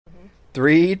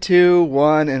3, 2,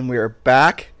 1, and we are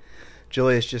back.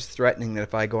 Julie is just threatening that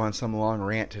if I go on some long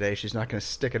rant today, she's not going to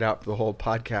stick it out for the whole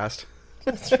podcast.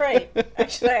 That's right.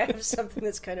 Actually, I have something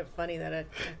that's kind of funny that a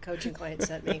coaching client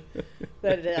sent me.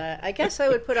 But I guess I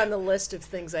would put on the list of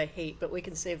things I hate, but we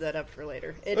can save that up for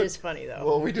later. It is funny, though.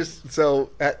 Well,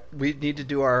 we need to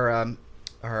do our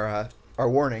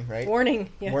warning, right?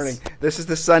 Warning, yes. Warning. This is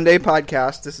the Sunday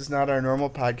podcast. This is not our normal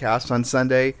podcast. On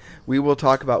Sunday, we will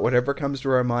talk about whatever comes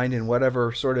to our mind in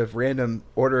whatever sort of random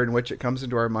order in which it comes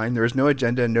into our mind. There is no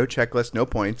agenda, no checklist, no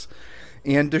points.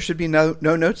 And there should be no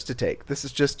notes to take. This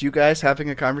is just you guys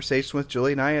having a conversation with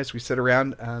Julie and I as we sit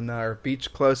around on our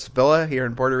beach close villa here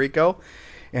in Puerto Rico.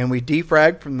 And we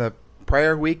defrag from the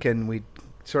prior week and we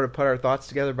sort of put our thoughts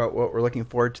together about what we're looking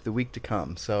forward to the week to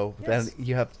come. So yes. then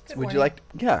you have, good would warning. you like,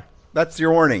 yeah, that's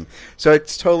your warning. So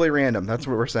it's totally random. That's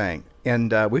what we're saying.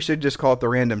 And we should just call it The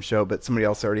Random Show, but somebody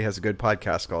else already has a good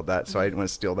podcast called that, so I didn't want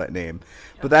to steal that name.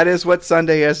 But that is what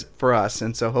Sunday is for us.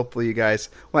 And so hopefully you guys,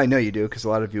 well, I know you do because a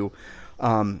lot of you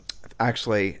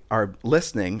actually are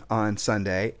listening on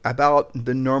Sunday about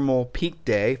the normal peak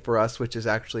day for us, which is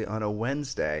actually on a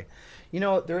Wednesday. You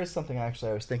know, there is something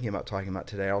actually I was thinking about talking about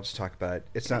today. I'll just talk about it.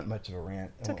 It's not much of a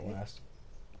rant. It won't last.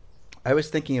 I was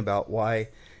thinking about why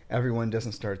everyone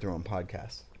doesn't start their own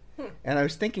podcast. And I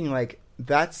was thinking, like,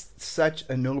 that's such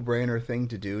a no-brainer thing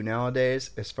to do nowadays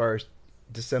as far as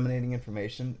disseminating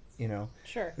information, you know.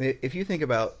 Sure. If you think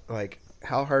about, like,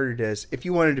 how hard it is, if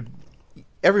you wanted to,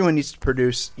 everyone needs to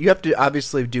produce, you have to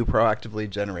obviously do proactive lead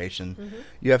generation. Mm-hmm.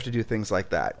 You have to do things like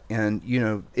that. And, you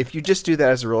know, if you just do that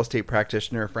as a real estate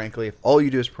practitioner, frankly, if all you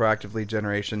do is proactive lead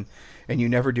generation and you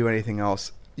never do anything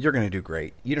else, you're going to do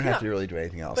great. You don't have to really do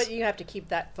anything else. But you have to keep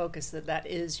that focus that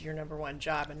is your number one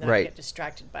job and not get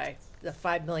distracted by the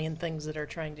 5 million things that are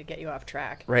trying to get you off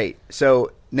track. Right.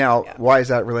 So now, why is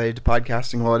that related to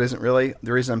podcasting? Well, it isn't really.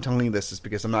 The reason I'm telling you this is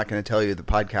because I'm not going to tell you that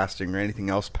podcasting or anything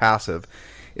else passive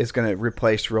is going to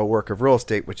replace real work of real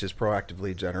estate, which is proactive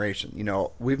lead generation. You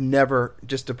know, we've never,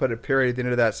 just to put a period at the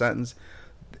end of that sentence,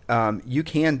 you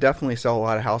can definitely sell a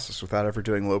lot of houses without ever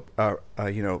doing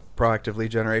proactive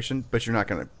lead generation, but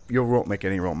you won't make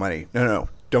any real money. No,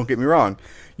 don't get me wrong.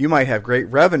 You might have great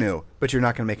revenue, but you're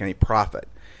not going to make any profit.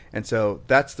 And so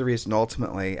that's the reason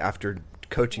ultimately, after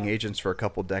coaching agents for a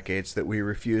couple decades, that we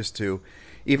refuse to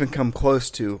even come close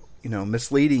to, you know,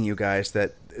 misleading you guys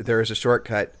that there is a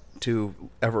shortcut to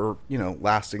ever, you know,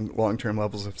 lasting long-term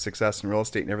levels of success in real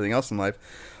estate and everything else in life,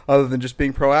 other than just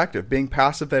being proactive. Being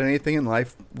passive at anything in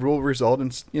life will result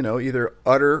in, you know, either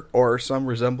utter or some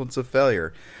resemblance of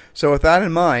failure. So with that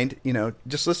in mind, you know,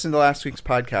 just listen to last week's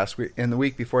podcast. And the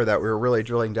week before that, we were really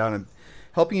drilling down and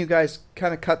helping you guys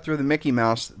kind of cut through the Mickey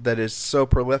Mouse that is so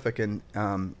prolific in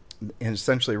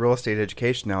essentially real estate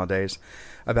education nowadays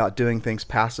about doing things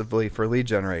passively for lead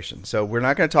generation. So we're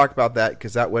not going to talk about that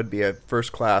because that would be a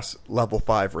first-class level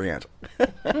 5 rant.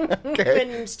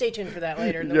 Okay. And stay tuned for that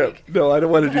later in the week. No, I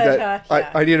don't want to do that.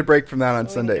 I need a break from that on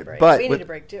Sunday. We need a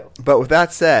break too. But with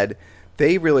that said,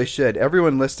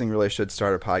 everyone listening really should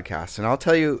start a podcast. And I'll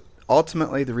tell you,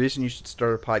 ultimately, the reason you should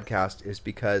start a podcast is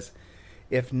because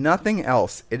if nothing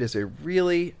else, it is a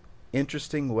really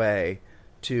interesting way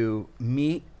to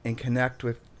meet and connect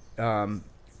with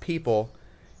people.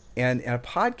 And a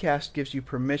podcast gives you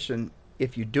permission,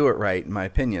 if you do it right, in my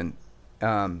opinion,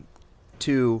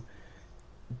 to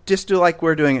just do like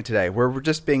we're doing it today, where we're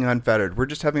just being unfettered. We're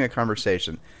just having a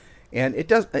conversation. And it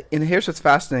does. And here's what's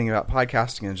fascinating about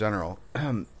podcasting in general.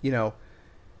 You know,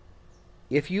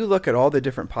 if you look at all the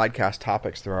different podcast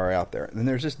topics there are out there, then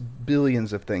there's just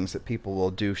billions of things that people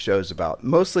will do shows about,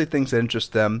 mostly things that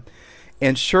interest them.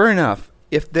 And sure enough,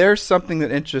 if there's something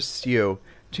that interests you,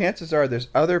 chances are there's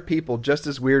other people just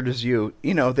as weird as you.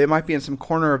 You know, they might be in some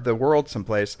corner of the world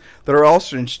someplace that are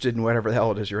also interested in whatever the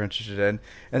hell it is you're interested in.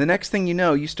 And the next thing you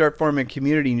know, you start forming a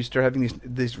community and you start having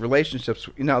these relationships.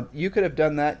 You know, you could have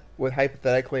done that with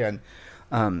hypothetically on,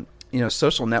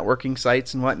 social networking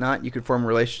sites and whatnot. You could form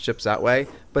relationships that way.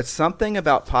 But something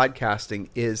about podcasting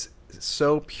is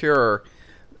so pure.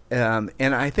 And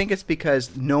I think it's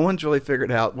because no one's really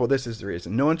figured out, well, this is the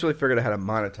reason. No one's really figured out how to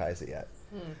monetize it yet.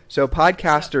 So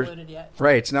podcasters, it's not polluted yet.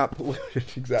 Right? It's not polluted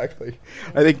exactly.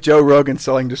 I think Joe Rogan's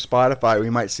selling to Spotify. We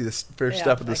might see the first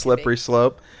step of the slippery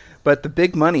slope, but the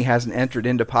big money hasn't entered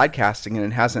into podcasting, and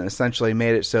it hasn't essentially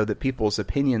made it so that people's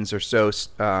opinions are so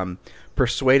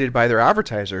persuaded by their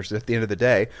advertisers at the end of the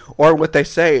day, or what they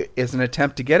say is an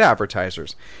attempt to get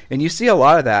advertisers. And you see a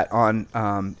lot of that on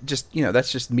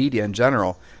that's just media in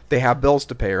general. They have bills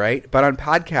to pay, right? But on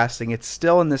podcasting, it's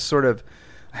still in this sort of,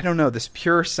 I don't know, this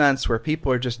pure sense where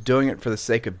people are just doing it for the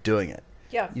sake of doing it.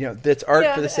 Yeah. That's art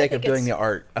Yeah, for the I sake of think doing it's- the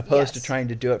art, opposed to yes. trying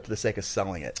to do it for the sake of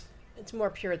selling it. It's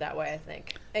more pure that way, I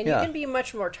think. And Yeah. you can be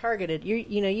much more targeted.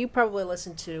 You probably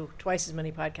listen to twice as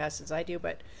many podcasts as I do,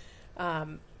 but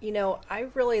I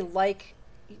really like.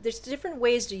 There's different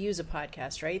ways to use a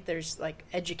podcast, right? There's like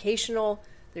educational,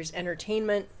 there's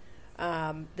entertainment,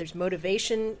 there's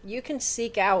motivation. You can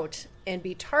seek out and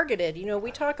be targeted.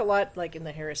 We talk a lot, like in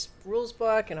the Harris Rules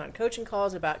book and on coaching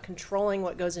calls, about controlling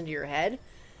what goes into your head.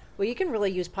 Well, you can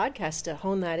really use podcasts to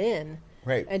hone that in.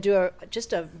 Right. And do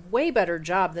just a way better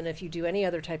job than if you do any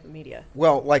other type of media.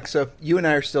 Well, so if you and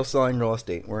I are still selling real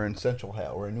estate. We're in Central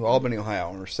Ohio. We're in New Albany, Ohio,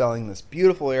 and we're selling this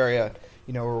beautiful area,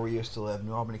 where we used to live,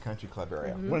 New Albany Country Club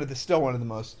area. Mm-hmm. Still one of the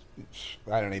most,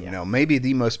 I don't even know, maybe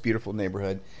the most beautiful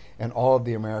neighborhood in all of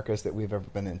the Americas that we've ever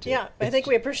been into. Yeah, I think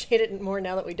we appreciate it more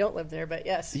now that we don't live there, but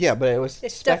yes. Yeah, but It's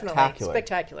spectacular. definitely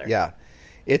spectacular. Yeah.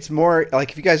 It's more,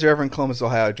 like if you guys are ever in Columbus,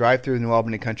 Ohio, drive through the New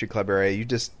Albany Country Club area, you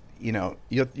just,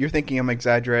 you're thinking I'm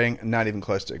exaggerating, not even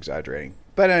close to exaggerating.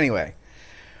 But anyway,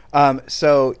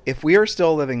 so if we are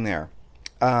still living there,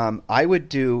 I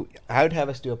would have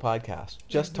us do a podcast,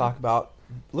 just talk about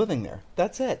living there.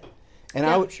 That's it. And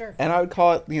Yeah, I would sure. and I would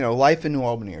call it, Life in New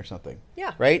Albany or something.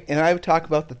 Yeah. Right? And I would talk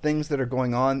about the things that are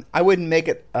going on. I wouldn't make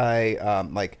it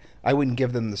I wouldn't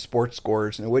give them the sports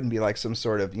scores, and it wouldn't be like some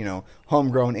sort of,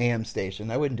 homegrown AM station.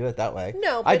 I wouldn't do it that way.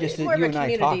 No, I but just it's more of you a and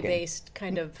I talking. community-based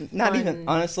kind of Not fun, even,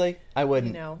 honestly, I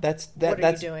wouldn't. what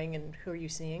are you doing and who are you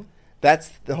seeing? That's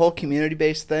the whole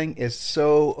community-based thing is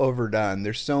so overdone.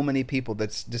 There's so many people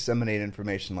that disseminate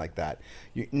information like that.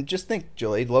 You just think,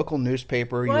 Julie, local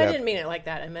newspaper. Well, I didn't mean it like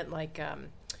that. I meant like,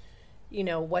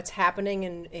 what's happening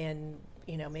in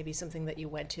maybe something that you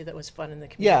went to that was fun in the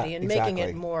community, and making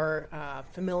exactly. it more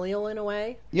familial in a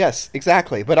way. Yes,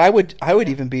 exactly. But I would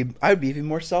be even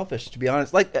more selfish, to be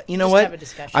honest. Like, Just what? have a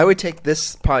discussion. I would take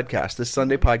this podcast, this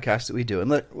Sunday podcast that we do,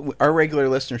 and our regular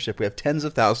listenership. We have tens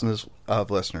of thousands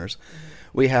of listeners.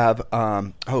 We have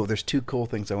there's two cool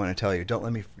things I want to tell you. Don't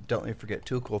let me forget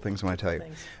two cool things I want to tell you.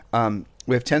 Thanks.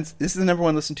 We have this is the number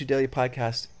one listened to daily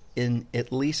podcast in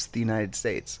at least the United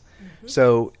States.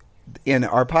 So in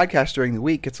our podcast during the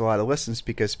week, it's a lot of listens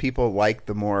because people like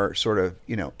the more sort of,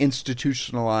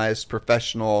 institutionalized,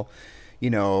 professional,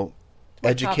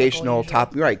 educational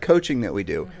coaching that we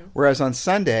do. Whereas on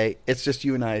Sunday, it's just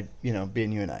you and I,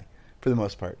 being you and I for the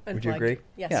most part. Would you agree?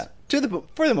 Yes. Yeah.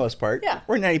 For the most part. Yeah.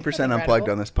 We're 90% unplugged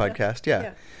on this podcast.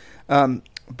 Yeah. Yeah.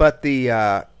 But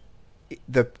the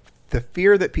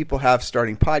fear that people have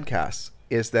starting podcasts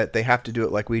is that they have to do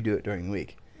it like we do it during the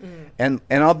week. And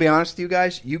I'll be honest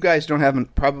with you guys don't have,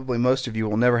 probably most of you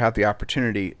will never have the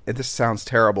opportunity, and this sounds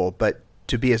terrible, but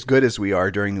to be as good as we are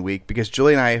during the week, because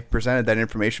Julie and I have presented that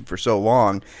information for so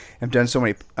long and done so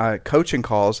many coaching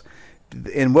calls.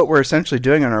 And what we're essentially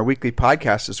doing on our weekly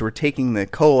podcast is we're taking the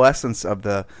coalescence of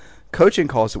the coaching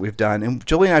calls that we've done, and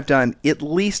Julie and I have done at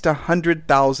least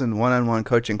 100,000 one-on-one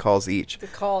coaching calls each. The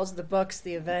calls, the books,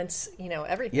 the events,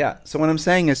 everything. Yeah. So what I'm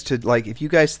saying is to, like, if you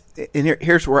guys, and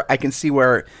here's where I can see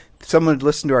where someone would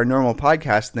listen to our normal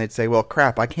podcast and they'd say, well,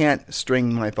 crap, I can't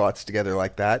string my thoughts together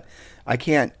like that. I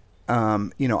can't, I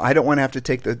don't want to have to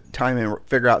take the time and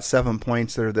figure out 7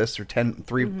 points that are this or 10,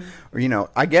 3, or,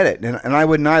 I get it. And I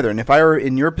wouldn't either. And if I were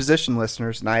in your position,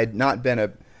 listeners, and I had not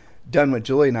been done what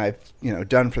Julie and I've,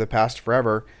 done for the past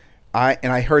forever,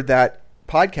 I heard that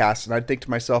podcast and I'd think to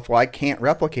myself, well, I can't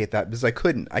replicate that because I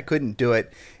couldn't do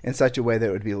it in such a way that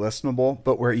it would be listenable.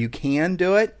 But where you can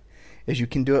do it is you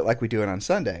can do it like we do it on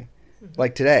Sunday,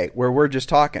 like today, where we're just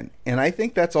talking. And I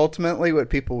think that's ultimately what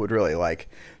people would really like.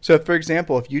 So, for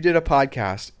example, if you did a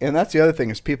podcast, and that's the other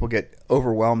thing is people get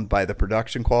overwhelmed by the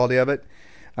production quality of it.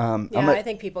 I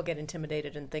think people get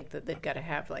intimidated and think that they've got to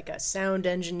have like a sound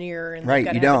engineer and Right, they've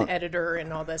got you to have don't. an editor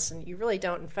and all this, and you really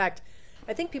don't. In fact,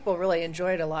 I think people really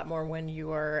enjoy it a lot more when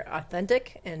you are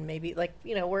authentic and maybe like,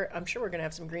 I'm sure we're going to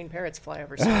have some green parrots fly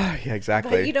over soon. Yeah,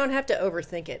 exactly. But you don't have to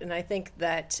overthink it. And I think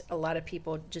that a lot of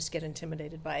people just get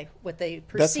intimidated by what they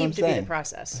perceive to be the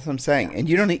process. That's what I'm saying. And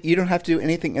you don't have to do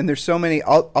anything. And there's so many.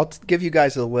 I'll give you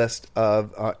guys a list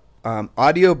of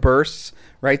audio bursts.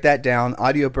 Write that down.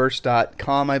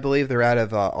 Audioburst.com, I believe. They're out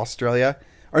of Australia.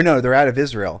 Or no, they're out of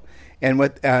Israel. And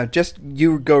with just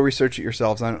you go research it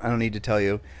yourselves. I don't need to tell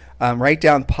you. Write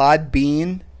down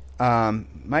Podbean.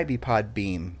 Might be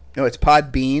Podbeam. No, it's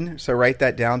Podbean. So write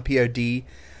that down.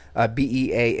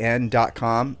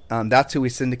 PODBEAN.com. That's who we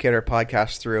syndicate our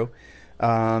podcast through.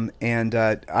 I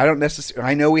don't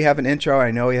necessarily. I know we have an intro.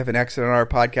 I know we have an exit on our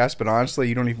podcast, but honestly,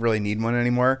 you don't even really need one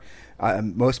anymore.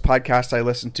 Most podcasts I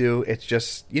listen to, it's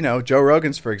just Joe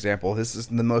Rogan's, for example. This is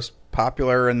the most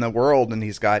popular in the world, and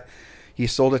he's got He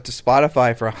sold it to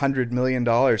Spotify for $100 million.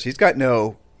 He's got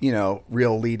no,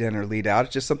 real lead in or lead out.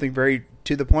 It's just something very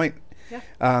to the point.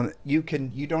 Yeah.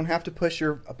 You don't have to push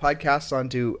your podcasts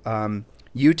onto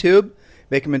YouTube,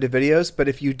 make them into videos. But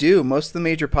if you do, most of the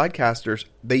major podcasters,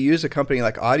 they use a company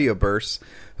like AudioBurst,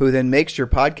 who then makes your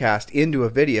podcast into a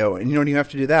video, and you don't even have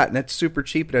to do that. And it's super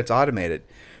cheap and it's automated.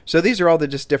 So these are all the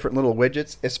just different little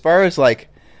widgets. As far as like,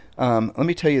 let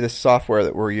me tell you the software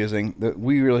that we're using that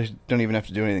we really don't even have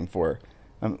to do anything for.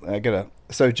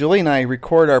 So Julie and I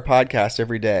record our podcast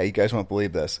every day. You guys won't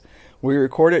believe this. We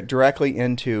record it directly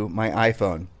into my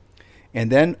iPhone.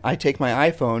 And then I take my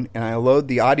iPhone and I load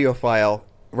the audio file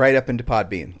right up into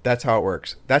Podbean. That's how it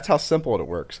works. That's how simple it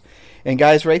works. And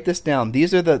guys, write this down.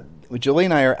 Julie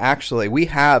and I are actually, we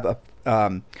have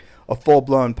a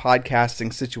full-blown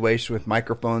podcasting situation with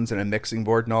microphones and a mixing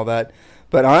board and all that.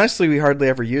 But honestly, we hardly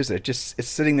ever use it. It's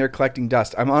sitting there collecting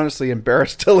dust. I'm honestly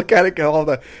embarrassed to look at it, all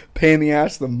the pain in the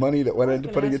ass, the money that went into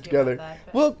putting it together.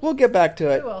 We'll get back to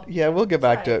it. Yeah, we'll get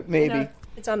back to it. Maybe.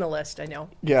 It's on the list, I know.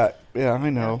 Yeah, I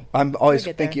know. Yeah. I'm always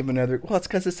thinking of another. Well, it's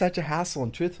because it's such a hassle,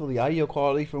 and truthfully, the audio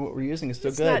quality from what we're using is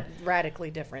still good. It's not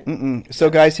radically different. So,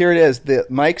 guys, here it is. The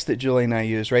mics that Julie and I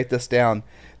use. Write this down.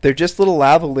 They're just little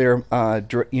lavalier,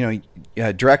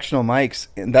 directional mics,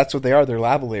 and that's what they are. They're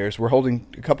lavaliers. We're holding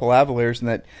a couple lavaliers, and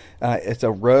that it's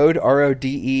a Rode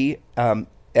RODE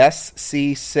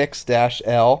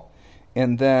SC6-L,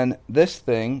 and then this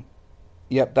thing.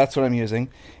 Yep, that's what I'm using.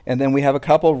 And then we have a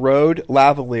couple Rode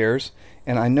lavaliers,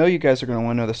 and I know you guys are going to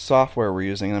want to know the software we're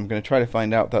using, and I'm going to try to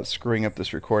find out without screwing up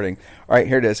this recording. All right,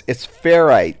 here it is. It's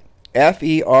Ferrite,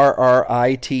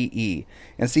 Ferrite.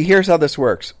 And see, here's how this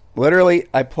works. Literally,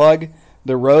 I plug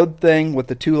the Rode thing with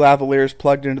the two lavaliers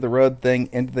plugged into the Rode thing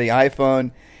into the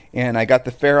iPhone, and I got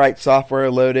the Ferrite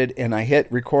software loaded, and I hit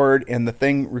record, and the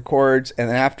thing records, and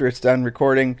then after it's done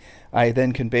recording, I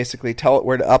then can basically tell it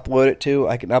where to upload it to.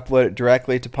 I can upload it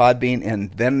directly to Podbean,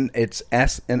 and then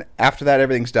and after that,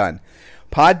 everything's done.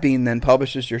 Podbean then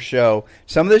publishes your show.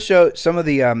 Some of the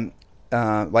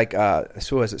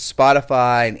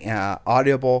Spotify and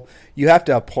Audible, you have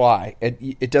to apply.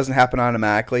 It doesn't happen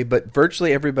automatically, but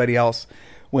virtually everybody else,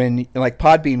 like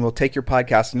Podbean will take your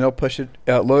podcast and they'll push it,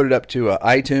 load it up to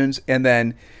iTunes, and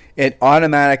then it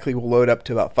automatically will load up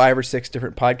to about 5 or 6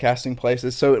 different podcasting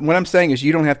places. So what I'm saying is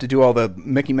you don't have to do all the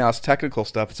Mickey Mouse technical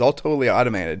stuff. It's all totally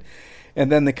automated. And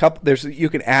then you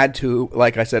can add to,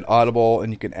 like I said, Audible,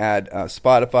 and you can add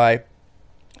Spotify,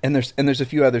 and there's a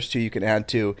few others too you can add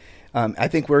to. I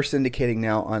think we're syndicating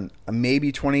now on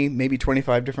maybe 20, maybe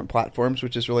 25 different platforms,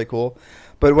 which is really cool.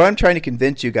 But what I'm trying to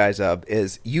convince you guys of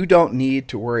is you don't need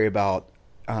to worry about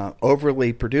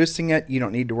overly producing it. You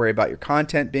don't need to worry about your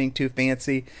content being too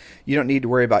fancy. You don't need to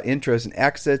worry about intros and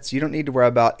exits. You don't need to worry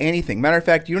about anything. Matter of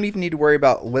fact, you don't even need to worry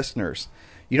about listeners.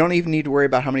 You don't even need to worry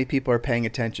about how many people are paying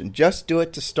attention. Just do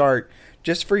it to start,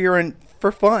 just for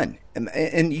fun.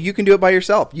 And you can do it by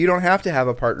yourself. You don't have to have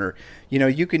a partner.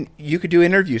 You could do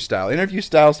interview style. Interview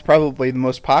style is probably the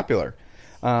most popular.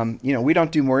 We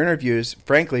don't do more interviews,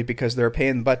 frankly, because they're a pain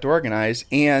in the butt to organize,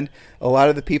 and a lot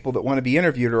of the people that want to be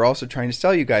interviewed are also trying to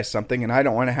sell you guys something, and I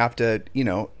don't want to have to,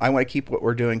 I want to keep what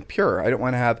we're doing pure. I don't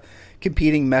want to have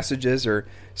competing messages or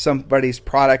somebody's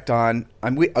product on.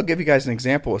 I'll give you guys an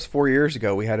example. It was 4 years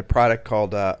ago. We had a product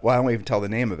called, I won't even tell the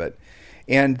name of it.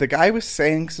 And the guy was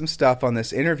saying some stuff on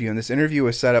this interview, and this interview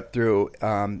was set up through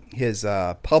his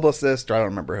publicist, or I don't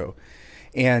remember who.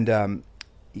 And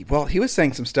he was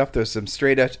saying some stuff that was some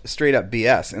straight up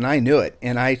BS, and I knew it,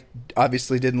 and I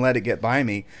obviously didn't let it get by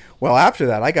me. Well, after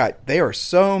that, they were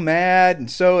so mad, and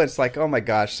so it's like, oh my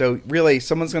gosh, so really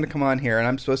someone's going to come on here, and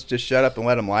I'm supposed to just shut up and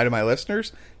let them lie to my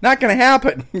listeners? Not going to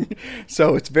happen.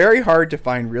 So it's very hard to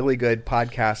find really good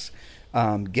podcast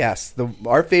guests.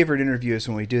 Our favorite interviews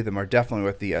when we do them are definitely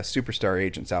with the superstar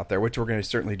agents out there, which we're going to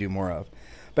certainly do more of.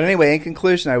 But anyway, in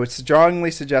conclusion, I would strongly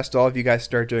suggest all of you guys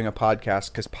start doing a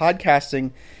podcast, because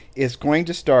podcasting is going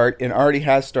to start, and already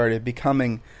has started,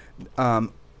 becoming,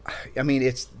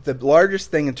 it's the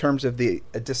largest thing in terms of the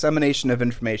dissemination of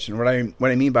information. What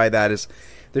I mean by that is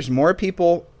there's more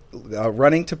people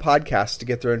running to podcasts to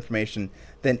get their information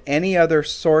than any other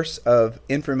source of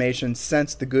information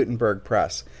since the Gutenberg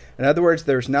press. In other words,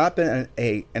 there's not been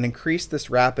an increase this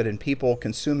rapid in people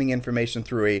consuming information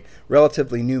through a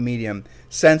relatively new medium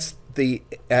since the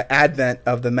advent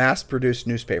of the mass-produced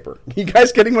newspaper. You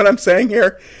guys getting what I'm saying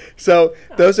here? So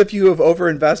those of you who have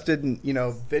overinvested in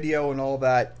video and all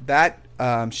that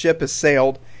ship has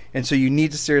sailed, and so you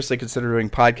need to seriously consider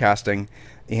doing podcasting.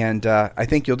 And I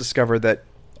think you'll discover that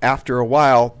after a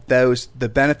while,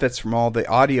 the benefits from all the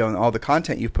audio and all the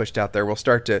content you've pushed out there will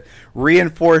start to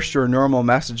reinforce your normal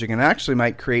messaging, and actually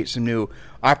might create some new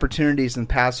opportunities and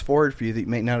paths forward for you that you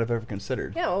may not have ever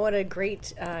considered. Yeah, well, what a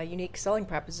great, unique selling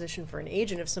proposition for an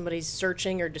agent if somebody's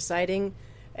searching or deciding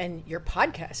and your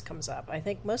podcast comes up. I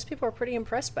think most people are pretty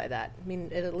impressed by that. I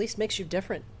mean, it at least makes you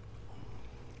different.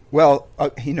 Well,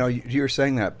 you were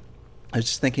saying that. I was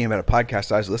just thinking about a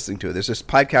podcast I was listening to. There's this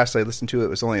podcast I listened to. It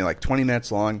was only like 20 minutes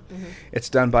long. Mm-hmm. It's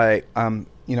done by, I'm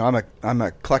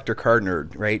a collector car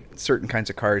nerd, right? Certain kinds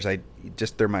of cars,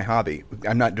 they're my hobby.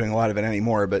 I'm not doing a lot of it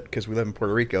anymore, but because we live in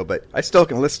Puerto Rico, but I still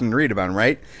can listen and read about them,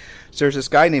 right? So there's this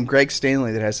guy named Greg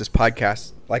Stanley that has this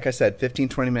podcast, like I said, 15,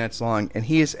 20 minutes long, and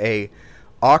he is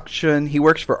he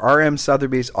works for RM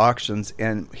Sotheby's Auctions,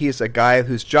 and he is a guy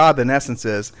whose job in essence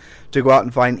is to go out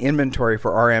and find inventory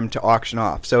for RM to auction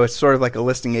off. So it's sort of like a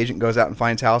listing agent goes out and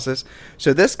finds houses.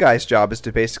 So this guy's job is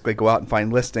to basically go out and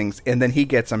find listings, and then he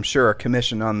gets, I'm sure, a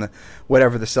commission on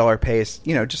whatever the seller pays,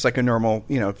 just like a normal,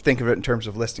 think of it in terms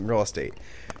of listing real estate.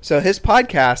 So his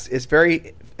podcast is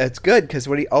it's good because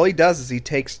all he does is he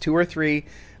takes 2 or 3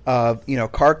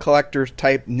 car collectors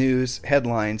type news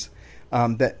headlines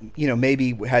that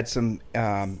maybe had some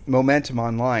momentum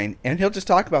online, and he'll just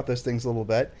talk about those things a little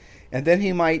bit, and then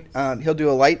he'll do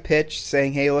a light pitch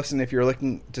saying, "Hey, listen, if you're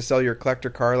looking to sell your collector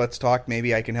car, let's talk.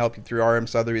 Maybe I can help you through RM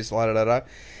Sotheby's." La da da da.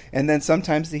 And then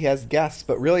sometimes he has guests,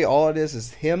 but really all it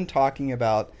is him talking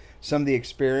about some of the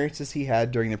experiences he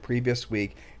had during the previous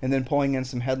week, and then pulling in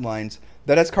some headlines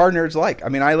that as car nerds like. I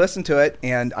mean, I listen to it,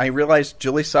 and I realize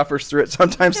Julie suffers through it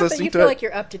sometimes listening to it. You feel like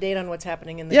you're up to date on what's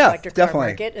happening in the collector car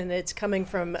market, and it's coming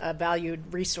from a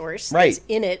valued resource that's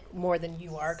in it more than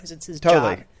you are because it's his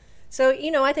job. So,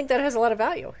 I think that has a lot of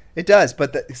value. It does,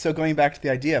 but so going back to the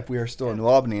idea, if we are still in New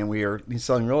Albany and we are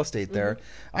selling real estate there,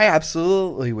 I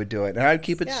absolutely would do it, and I'd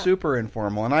keep it super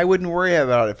informal, and I wouldn't worry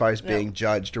about if I was being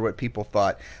judged or what people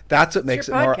thought. That's what makes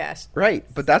it more right.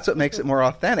 But that's what makes it more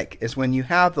authentic is when you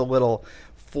have the little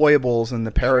foibles and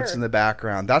the parrots in the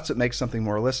background. That's what makes something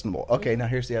more listenable. Okay, now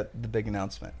here's the big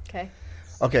announcement.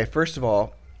 Okay. First of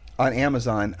all, on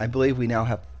Amazon, I believe we now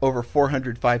have over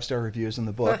 400 5-star reviews in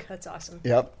the book. That's awesome.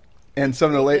 Yep. And some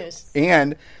of the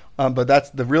late but that's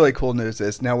the really cool news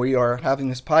is now we are having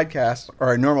this podcast, or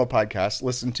our normal podcast,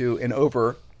 listened to in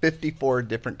over 54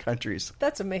 different countries.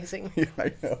 That's amazing. Yeah,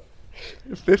 I know.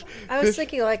 I was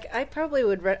thinking, I probably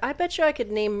would. I bet you I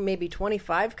could name maybe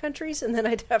 25 countries, and then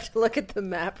I'd have to look at the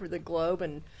map or the globe,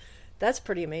 and that's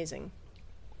pretty amazing.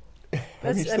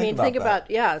 Think about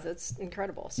that's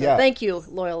incredible. So thank you,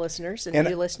 loyal listeners and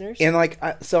new listeners. And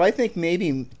so I think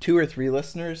maybe 2 or 3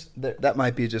 listeners that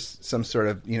might be just some sort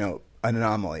of an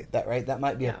anomaly. That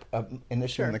might be an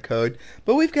issue in the code.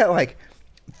 But we've got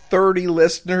 30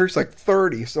 listeners,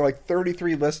 30, so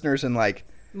 33 listeners in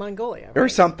Mongolia, right? Or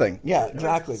something. Yeah,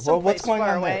 exactly. Well, what's going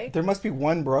on away. there? There must be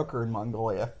one broker in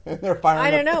Mongolia. They're I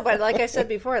don't know, but like I said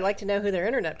before, I'd like to know who their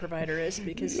internet provider is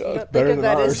because think of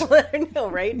that ours. as let her know,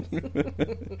 right?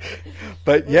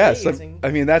 But yes,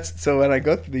 that's so. When I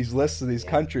go through these lists of these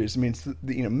countries, I mean,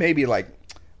 maybe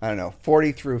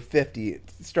 40 through 50,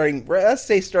 starting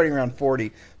around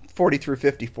 40 through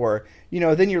 54.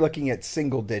 Then you're looking at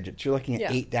single digits. You're looking at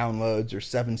 8 downloads or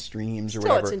 7 streams or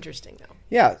whatever. It's interesting though.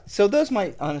 Yeah, so those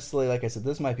might, honestly, like I said,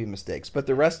 those might be mistakes. But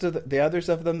the rest of the others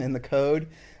of them in the code,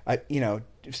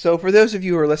 so for those of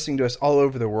you who are listening to us all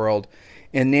over the world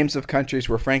in names of countries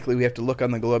where, frankly, we have to look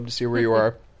on the globe to see where you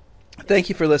are, thank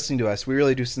you for listening to us. We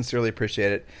really do sincerely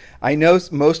appreciate it. I know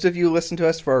most of you listen to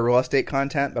us for our real estate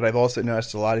content, but I've also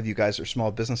noticed a lot of you guys are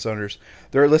small business owners.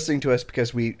 They're listening to us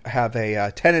because we have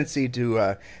a tendency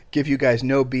to give you guys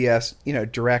no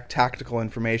BS, direct tactical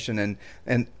information.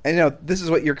 And this is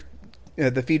what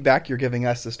the feedback you're giving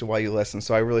us as to why you listen.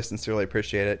 So I really sincerely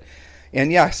appreciate it. And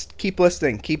yes, keep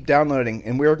listening, keep downloading,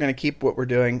 and we're going to keep what we're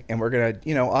doing. And we're going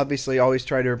to, obviously always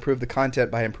try to improve the content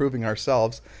by improving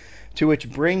ourselves. To which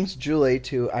brings Julie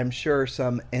to, I'm sure,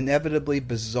 some inevitably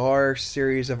bizarre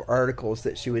series of articles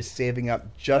that she was saving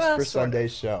up just for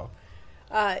Sunday's show.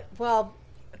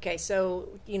 Okay, so,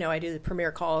 I do the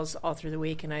premiere calls all through the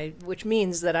week, which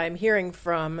means that I'm hearing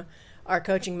from our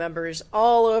coaching members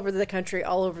all over the country,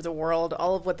 all over the world,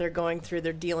 all of what they're going through,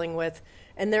 they're dealing with,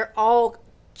 and they're all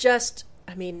just,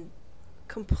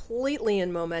 completely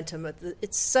in momentum.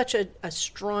 It's such a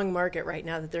strong market right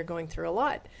now that they're going through a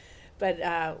lot. But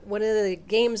one of the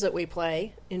games that we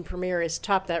play in Premiere is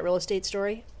Top That Real Estate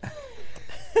Story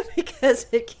because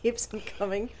it keeps them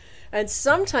coming. And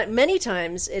many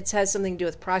times, it has something to do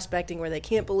with prospecting, where they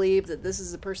can't believe that this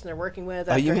is the person they're working with.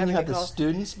 Oh, After you mean having you have a the call.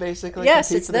 students basically? Yes,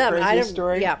 compete it's for the them. craziest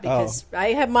story? Yeah, because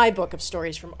I have my book of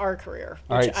stories from our career,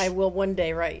 All which right. I will one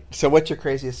day write. So what's your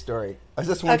craziest story? Is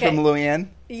this one Okay. from Luann?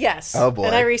 Yes. Oh, boy.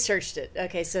 And I researched it.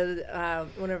 Okay, so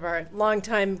one of our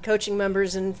longtime coaching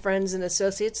members and friends and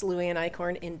associates, Luann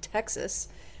Eichhorn in Texas,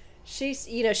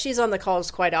 she's on the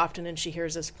calls quite often, and she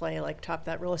hears us play like Top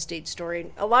That Real Estate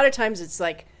Story. A lot of times it's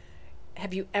like,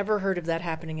 have you ever heard of that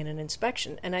happening in an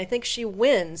inspection? And I think she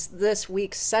wins this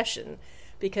week's session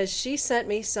because she sent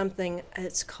me something.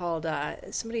 It's called,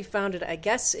 somebody found it, I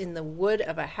guess, in the wood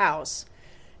of a house,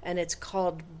 and it's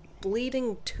called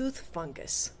bleeding tooth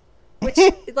fungus, which,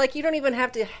 like, you don't even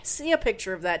have to see a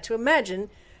picture of that to imagine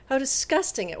how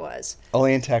disgusting it was.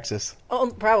 Only in Texas.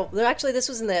 Oh, probably. Actually, this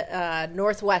was in the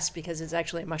Northwest because it's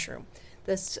actually a mushroom.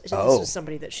 This was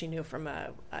somebody that she knew from a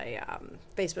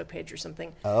Facebook page or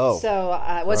something. Oh. So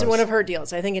it wasn't Gross. one of her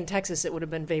deals. I think in Texas it would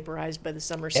have been vaporized by the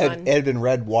summer sun. It had been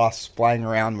red wasps flying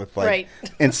around with Right.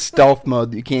 in stealth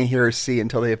mode that you can't hear or see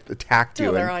until they've attacked you.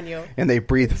 Till they're and, on you. And they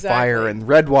breathe Exactly. fire. And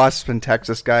red wasps in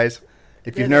Texas, guys.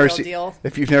 If They're you've the never real seen, deal.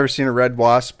 if you've never seen a red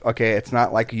wasp, okay, it's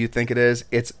not like you think it is.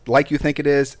 It's like you think it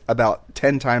is, about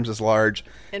 10 times as large,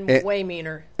 And It- way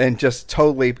meaner. and just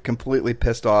totally, completely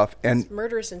pissed off. And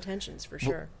Murderous intentions, for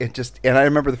sure. it just, and I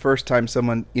remember the first time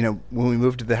someone, when we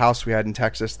moved to the house we had in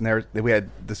Texas, and we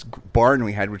had this barn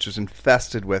we had, which was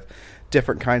infested with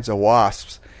different kinds of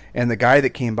wasps. And the guy that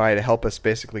came by to help us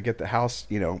basically get the house,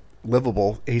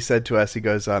 livable, he said to us, he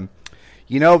goes,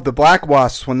 the black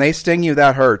wasps, when they sting you,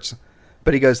 that hurts.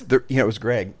 But he goes, it was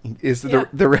Greg.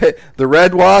 The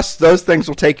red wasps, those things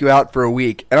will take you out for a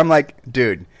week. And I'm like,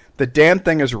 dude, the damn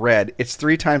thing is red. It's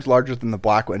 3 times larger than the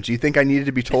black ones. Do you think I needed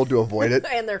to be told to avoid it?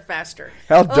 And they're faster.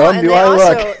 How dumb and do they I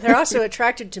also, look? They're also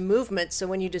attracted to movement, so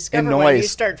when you discover And one, you noise.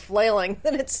 start flailing,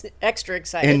 then it's extra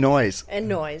exciting. And noise. And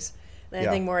noise. And Yeah.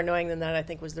 I think more annoying than that, I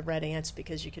think, was the red ants,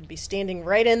 because you could be standing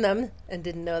right in them and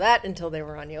didn't know that until they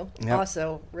were on you. Yep.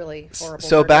 Also, really horrible.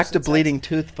 So back to murders bleeding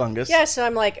tooth fungus. inside. Yeah, so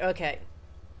I'm like, okay.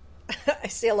 I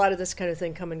see a lot of this kind of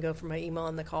thing come and go from my email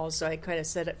and the calls, so I kind of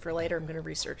set it for later. I'm going to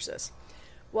research this.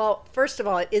 Well, first of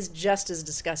all, it is just as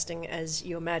disgusting as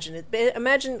you imagine it.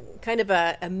 Imagine kind of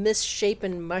a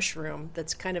misshapen mushroom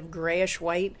that's kind of grayish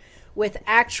white with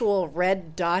actual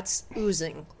red dots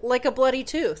oozing, like a bloody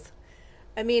tooth.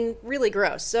 I mean, really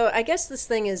gross. So I guess this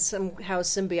thing is somehow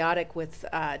symbiotic with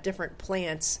different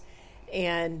plants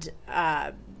and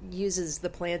uses the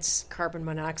plant's carbon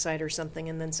monoxide or something,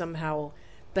 and then somehow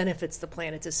benefits the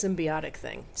plant. It's a symbiotic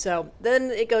thing. So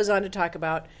then it goes on to talk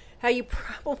about how you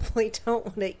probably don't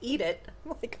want to eat it.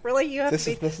 Like, really? You have to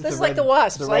be... This is like the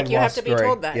wasps. Like, you have to be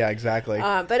told that. Yeah, exactly.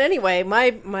 But anyway,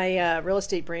 my real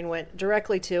estate brain went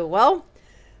directly to, well,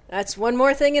 that's one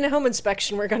more thing in a home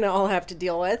inspection we're going to all have to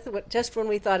deal with, just when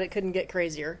we thought it couldn't get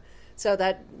crazier. So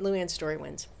that Luann's story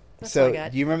wins. That's all I So,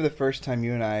 got. do you remember the first time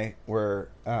you and I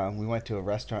we went to a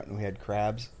restaurant and we had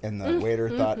crabs, and the waiter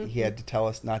thought he had to tell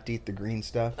us not to eat the green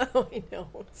stuff? Oh, I know.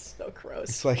 It's so gross.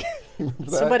 It's like remember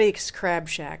that? Somebody's Crab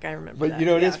Shack. I remember But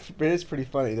that. it is pretty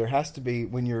funny. There has to be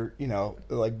when you're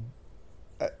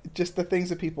just the things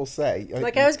that people say.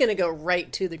 Like, I was going to go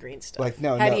right to the green stuff. Like,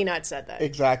 no, had no. he not said that.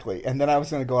 Exactly. And then I was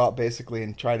going to go out basically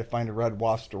and try to find a red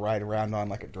wasp to ride around on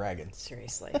like a dragon.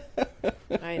 Seriously.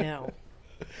 I know.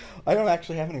 I don't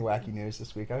actually have any wacky news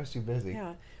this week. I was too busy.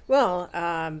 Yeah. Well,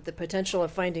 the potential of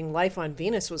finding life on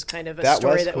Venus was kind of a That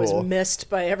story was that was cool. missed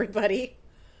by everybody.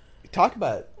 Talk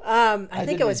about it. I think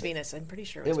didn't it was read- Venus. I'm pretty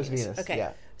sure It was Venus, Okay.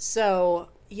 yeah. So,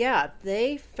 yeah,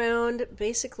 they found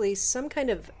basically some kind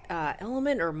of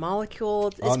element or molecule.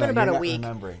 It's Oh, been no, about you're a not week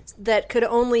remembering. that could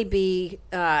only be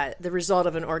the result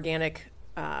of an organic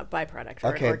byproduct. Or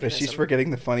an Okay, but she's organism.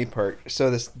 forgetting the funny part.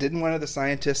 So didn't one of the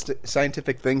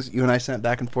scientific things you and I sent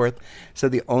back and forth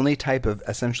said the only type of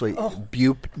essentially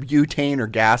butane or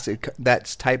gas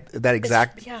that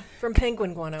exact Yeah, from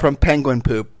penguin guano. from penguin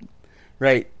poop,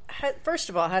 right? First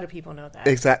of all, how do people know that?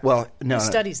 Exact. Well, no. Who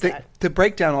studies that? To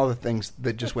break down all the things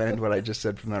that just went into what I just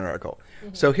said from that article.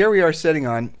 Mm-hmm. So here we are sitting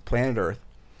on planet Earth,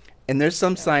 and there's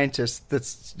some scientist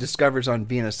that discovers on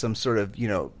Venus some sort of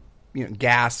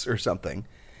gas or something,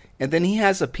 and then he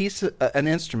has an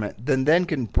instrument that then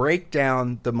can break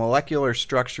down the molecular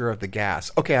structure of the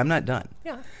gas. Okay, I'm not done.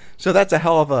 Yeah. So that's a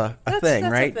hell of a That's thing,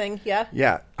 a right? thing, yeah.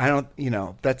 Yeah, I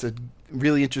don't. That's a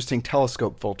really interesting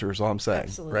telescope filter. Is all I'm saying,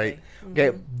 Absolutely. right?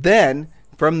 Okay, then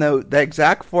from the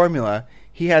exact formula,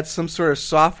 he had some sort of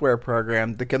software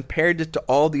program that compared it to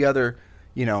all the other,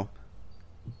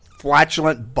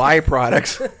 flatulent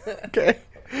byproducts. Okay,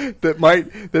 that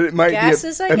it might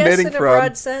gases, be I guess, emitting in a from.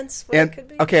 broad sense. What it could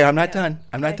be. Okay, I'm not Yeah. done.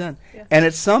 I'm not Okay. done. Yeah. And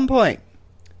at some point,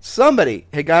 somebody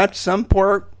had got up to some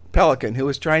poor pelican who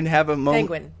was trying to have a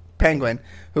penguin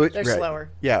who They're slower.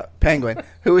 Yeah, penguin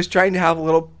who was trying to have a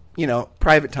little,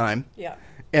 private time. Yeah.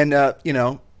 And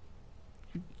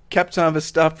kept some of his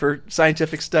stuff for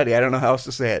scientific study. I don't know how else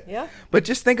to say it. Yeah. But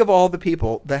just think of all the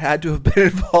people that had to have been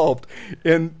involved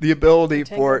in the ability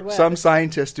for Tangled web. some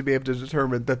scientists to be able to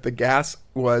determine that the gas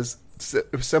was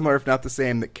similar, if not the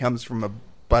same, that comes from a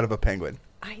butt of a penguin.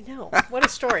 I know. What a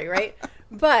story, right?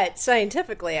 But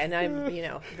scientifically, and I'm,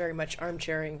 very much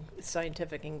armchairing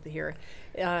scientificing here.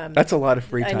 That's a lot of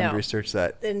free I time know. to research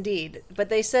that. Indeed. But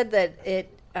they said that it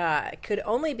could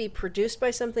only be produced by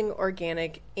something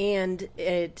organic, and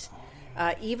it,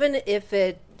 even if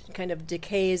it kind of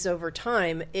decays over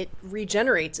time, it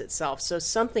regenerates itself. So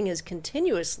something is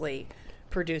continuously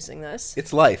producing this.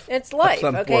 It's life. It's life, Of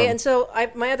some okay? form. And so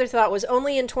my other thought was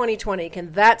only in 2020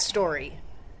 can that story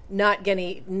not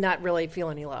really feel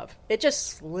any love. It just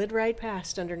slid right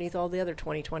past underneath all the other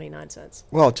 2020 nonsense.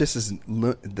 Well, just as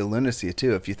the lunacy,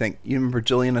 too. If you remember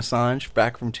Julian Assange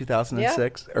back from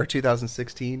 2006 or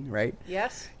 2016, right?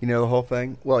 Yes. You know the whole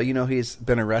thing? Well, he's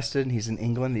been arrested and he's in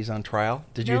England. He's on trial.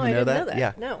 Did you No, even I know didn't that? know that.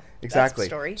 Yeah. No. Exactly. That's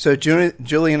the story. So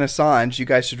Julian Assange, you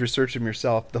guys should research him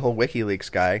yourself, the whole WikiLeaks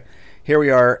guy. Here we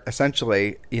are,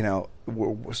 essentially,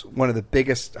 one of the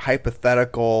biggest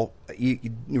hypothetical,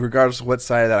 regardless of what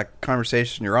side of that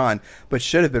conversation you're on, but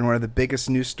should have been one of the biggest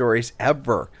news stories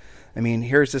ever. I mean,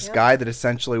 here's this guy that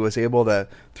essentially was able to,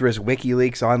 through his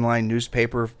WikiLeaks online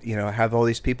newspaper, have all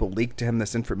these people leak to him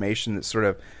this information that sort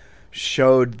of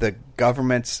showed the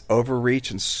government's overreach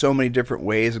in so many different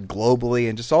ways globally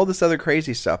and just all this other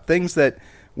crazy stuff. Things that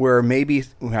were maybe,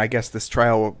 I guess this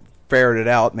trial ferreted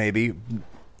out maybe,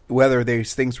 whether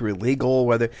these things were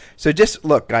illegal, so just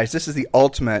look, guys, this is the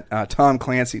ultimate Tom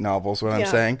Clancy novel is what I'm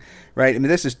saying, right? I mean,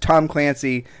 this is Tom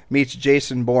Clancy meets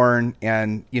Jason Bourne,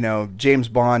 and James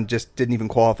Bond just didn't even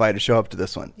qualify to show up to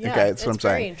this one. Yeah, okay, that's what I'm it's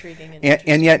very saying. intriguing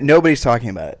And yet nobody's talking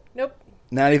about it. Nope.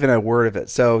 Not even a word of it.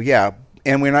 So yeah,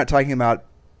 and we're not talking about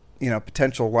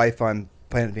potential life on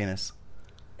planet Venus.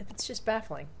 It's just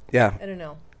baffling. Yeah. I don't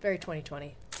know. Very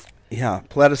 2020. Yeah,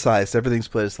 politicized. Everything's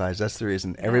politicized. That's the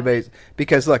reason. Everybody's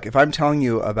because look, if I'm telling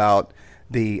you about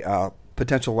the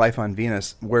potential life on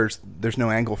Venus, there's no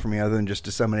angle for me other than just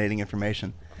disseminating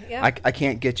information. Yeah. I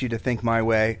can't get you to think my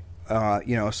way.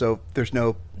 So there's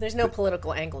no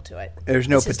political angle to it. There's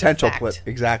no It's just a potential. fact.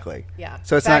 Exactly. Yeah.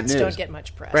 So it's Facts not news. don't get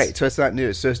much press. Right. So it's not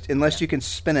news. So unless you can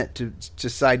spin it to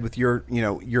side with your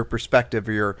your perspective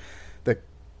or the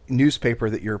newspaper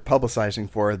that you're publicizing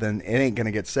for, then it ain't going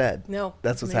to get said. No,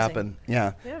 that's what's amazing. happened.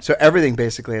 Yeah. Yeah. So everything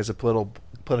basically has a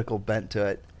political bent to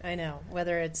it. I know.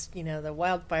 Whether it's the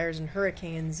wildfires and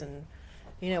hurricanes and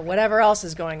whatever else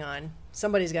is going on,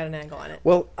 somebody's got an angle on it.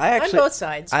 Well, I on both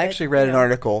sides. I but, read an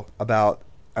article about.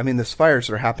 I mean, these fires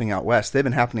are happening out west. They've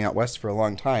been happening out west for a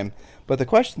long time. But the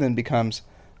question then becomes,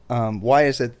 why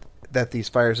is it that these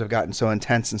fires have gotten so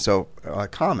intense and so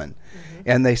common? Mm-hmm.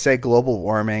 And they say global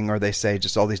warming, or they say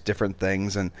just all these different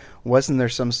things. And wasn't there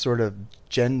some sort of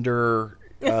gender?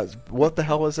 What the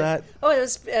hell was that? Oh, it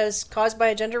was caused by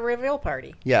a gender reveal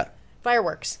party. Yeah.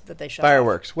 Fireworks that they shot.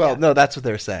 Fireworks. Off. Well, Yeah. no, that's what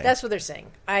they're saying. That's what they're saying.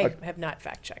 I have not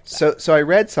fact checked that. So I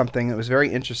read something that was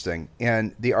very interesting,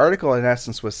 and the article in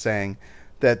essence was saying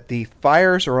that the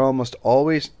fires are almost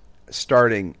always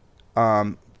starting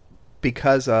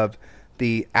because of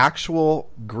the actual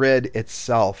grid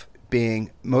itself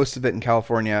being most of it in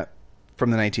California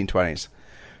from the 1920s.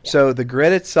 Yeah. So the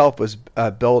grid itself was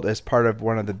built as part of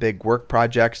one of the big work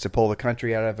projects to pull the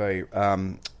country out of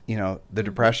the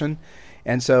Depression.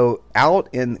 And so out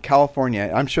in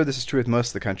California, I'm sure this is true with most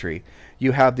of the country,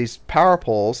 you have these power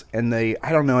poles, and I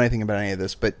don't know anything about any of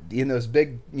this, but in those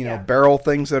big, barrel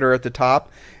things that are at the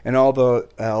top, and all the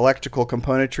electrical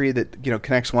componentry that,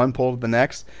 connects one pole to the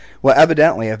next. Well,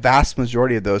 evidently, a vast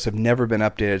majority of those have never been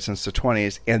updated since the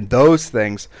 20s, and those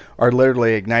things are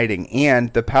literally igniting.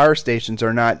 And the power stations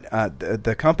are not,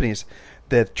 the companies,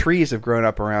 the trees have grown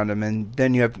up around them, and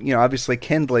then you have, obviously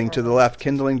kindling to the left,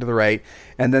 kindling to the right,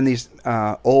 and then these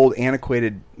old,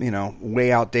 antiquated,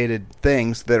 way outdated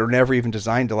things that are never even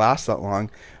designed to last that long.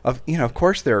 Of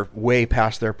course they're way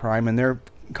past their prime, and they're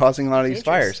causing a lot of these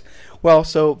fires. Well,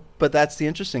 but that's the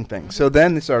interesting thing. Mm-hmm. So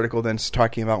then this article then is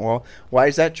talking about, well, why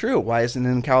is that true? Why isn't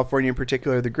in California in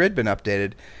particular the grid been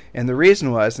updated? And the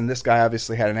reason was, and this guy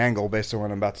obviously had an angle based on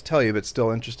what I'm about to tell you, but still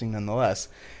interesting nonetheless,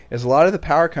 is a lot of the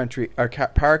power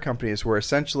companies were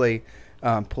essentially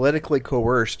politically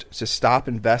coerced to stop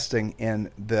investing in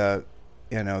the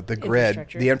grid,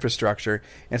 the infrastructure,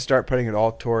 and start putting it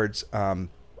all towards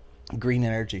green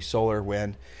energy, solar,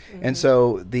 wind. And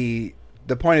so the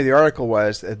point of the article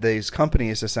was that these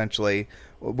companies essentially,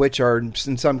 which are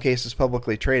in some cases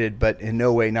publicly traded, but in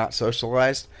no way not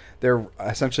socialized, they're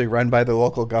essentially run by the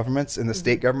local governments and the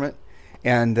state government.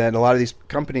 And that a lot of these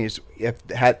companies, if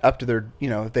had up to their,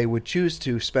 they would choose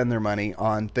to spend their money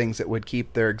on things that would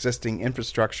keep their existing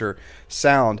infrastructure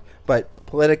sound, but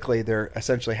politically they're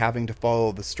essentially having to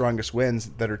follow the strongest winds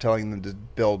that are telling them to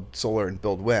build solar and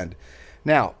build wind.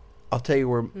 Now, I'll tell you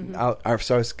where.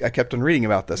 I kept on reading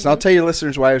about this, and I'll tell you,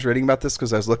 listeners, why I was reading about this,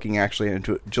 because I was looking actually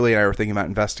into it. Julie and I were thinking about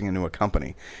investing into a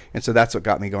company, and so that's what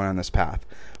got me going on this path.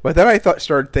 But then I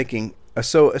started thinking.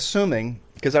 So assuming,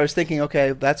 because I was thinking,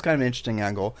 okay, that's kind of an interesting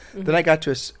angle. Then I got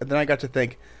to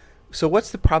think. So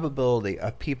what's the probability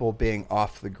of people being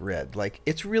off the grid? Like,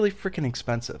 it's really freaking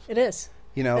expensive. It is.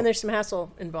 And there's some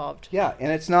hassle involved. Yeah,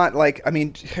 and it's not like,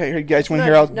 you guys want to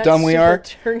hear how dumb we are?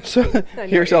 So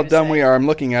here's how dumb we are. I'm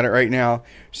looking at it right now.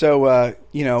 So,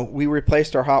 we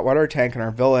replaced our hot water tank in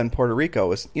our villa in Puerto Rico. It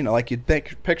was, like you'd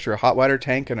picture a hot water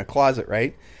tank in a closet,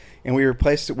 right? And we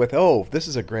replaced it with, this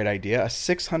is a great idea, a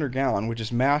 600-gallon, which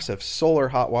is massive, solar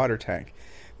hot water tank.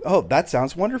 Oh, that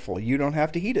sounds wonderful. You don't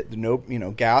have to heat it. No,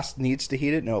 gas needs to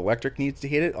heat it. No electric needs to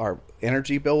heat it. Our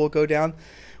energy bill will go down.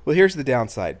 Well, here's the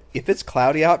downside. If it's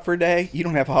cloudy out for a day, you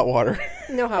don't have hot water.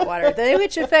 No hot water,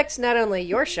 which affects not only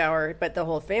your shower, but the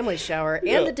whole family's shower,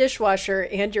 and the dishwasher,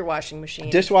 and your washing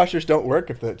machine. Dishwashers don't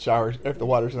work if the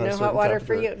water's not a certain hot water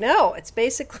for temperature. you. No, it's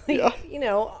basically,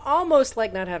 almost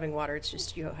like not having water. It's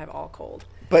just you have all cold.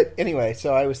 But anyway,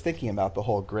 so I was thinking about the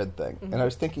whole grid thing, and I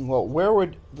was thinking, well,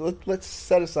 let's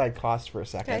set aside cost for a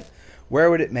second. Okay.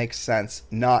 Where would it make sense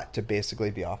not to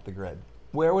basically be off the grid?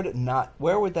 Where would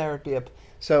there be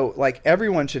so, like,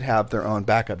 everyone should have their own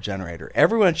backup generator.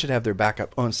 Everyone should have their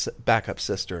backup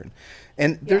cistern.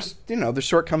 And there's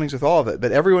shortcomings with all of it,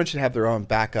 but everyone should have their own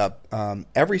backup,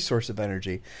 every source of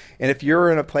energy. And if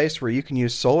you're in a place where you can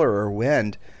use solar or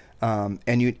wind,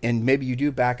 and maybe you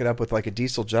do back it up with like a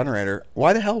diesel generator,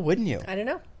 why the hell wouldn't you? I don't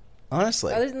know.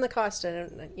 Honestly. Other than the cost, I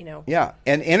don't. Yeah.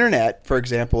 And internet, for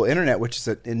example, which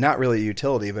is not really a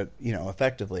utility, but,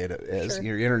 effectively it is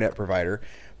your internet provider.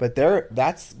 But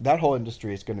that whole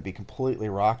industry is going to be completely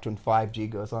rocked when 5G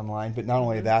goes online. But not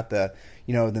only that, the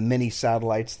mini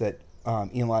satellites that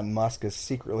Elon Musk has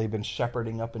secretly been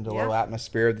shepherding up into low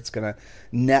atmosphere, that's going to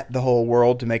net the whole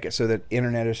world to make it so that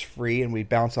internet is free and we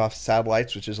bounce off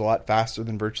satellites, which is a lot faster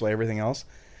than virtually everything else.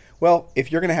 Well,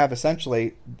 if you're going to have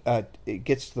essentially, it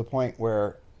gets to the point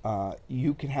where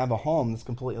you can have a home that's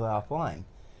completely offline.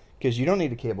 Because you don't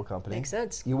need a cable company. Makes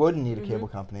sense. You wouldn't need a cable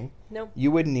company. No.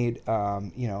 You wouldn't need,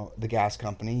 the gas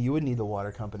company. You wouldn't need the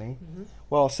water company.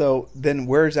 Well, so then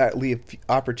where does that leave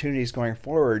opportunities going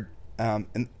forward?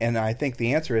 And I think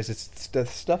the answer is the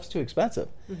stuff's too expensive.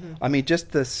 I mean,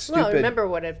 just the stupid. Well, remember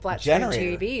what a flat screen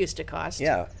TV used to cost.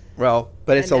 Yeah. Well,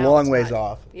 but it's a long ways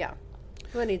off. Yeah.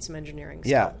 Well, it needs some engineering.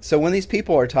 Yeah. Still. So when these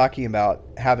people are talking about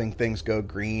having things go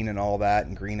green and all that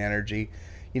and green energy,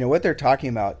 what they're talking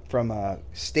about from a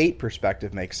state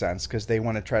perspective makes sense because they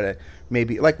want to try to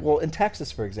maybe, in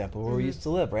Texas, for example, where we used to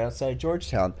live, right outside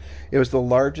Georgetown, it was the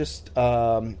largest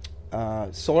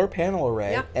solar panel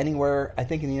array anywhere, I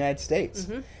think, in the United States.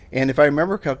 And if I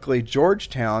remember correctly,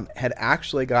 Georgetown had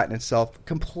actually gotten itself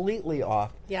completely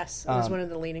off. Yes, it was one of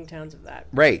the leading towns of that.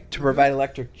 Right, to provide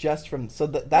electric just from, so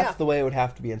that's the way it would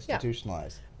have to be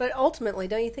institutionalized. Yeah. But ultimately,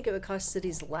 don't you think it would cost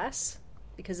cities less?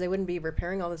 Because they wouldn't be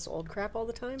repairing all this old crap all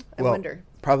the time? I wonder.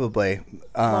 Probably.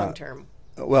 Long term.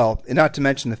 Well, not to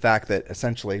mention the fact that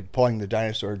essentially pulling the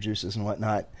dinosaur juices and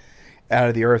whatnot out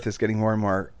of the earth is getting more and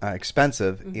more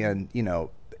expensive. And,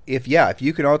 if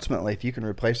you can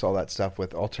replace all that stuff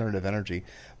with alternative energy,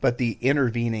 but the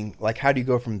intervening, like how do you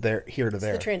go from here to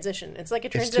there? It's the transition. It's like a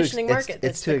transitioning market.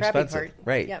 It's too expensive. Part.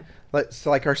 Right. Yeah.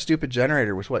 So like our stupid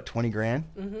generator was what, $20,000?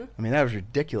 I mean, that was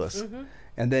ridiculous.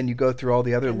 And then you go through all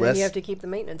the other lists. Then you have to keep the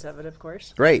maintenance of it, of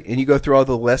course. Right. And you go through all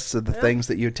the lists of the things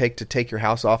that you would take to take your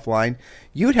house offline.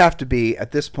 You'd have to be,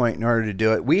 at this point, in order to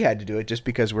do it, we had to do it just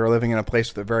because we were living in a place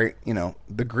with a very,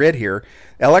 the grid here.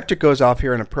 Electric goes off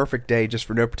here on a perfect day just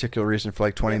for no particular reason for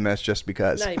like 20 minutes just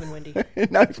because. Not even windy.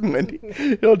 Not even windy.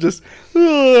 It'll just,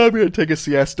 I'm going to take a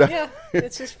siesta. Yeah.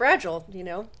 It's just fragile,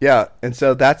 Yeah. And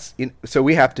so so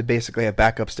we have to basically have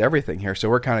backups to everything here. So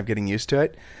we're kind of getting used to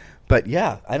it. But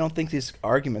yeah, I don't think these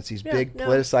arguments,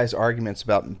 politicized arguments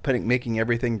about making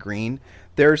everything green,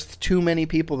 there's too many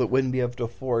people that wouldn't be able to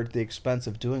afford the expense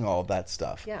of doing all of that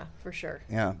stuff. Yeah, for sure.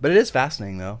 Yeah, but it is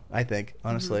fascinating, though, I think,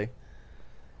 honestly.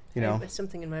 There's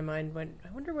something in my mind when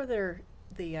I wonder whether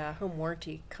the home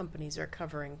warranty companies are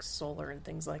covering solar and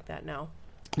things like that now.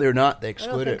 They're not. They I don't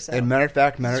exclude think it. so. And matter of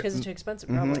fact, Because it's too expensive,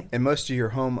 probably. and most of your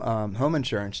home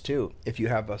insurance too. If you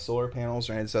have solar panels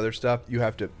or any of this other stuff, you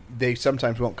have to. They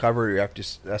sometimes won't cover. You have to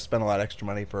spend a lot of extra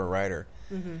money for a rider.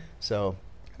 Mm-hmm. So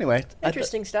anyway,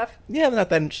 Interesting stuff. Yeah, not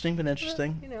that interesting, but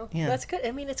interesting. Yeah. That's good.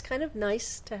 I mean, it's kind of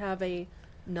nice to have a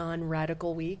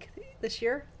non-radical week this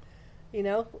year.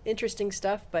 Interesting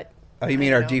stuff, but. Oh, you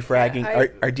mean our defragging?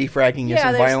 Our defragging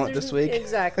isn't violent this week.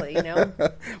 Exactly.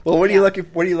 Well, what are you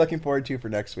looking forward to for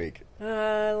next week?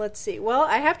 Let's see. Well,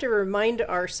 I have to remind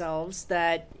ourselves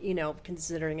that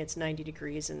considering it's 90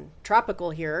 degrees and tropical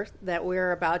here, that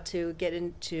we're about to get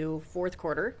into fourth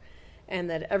quarter, and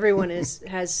that everyone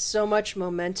has so much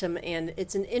momentum, and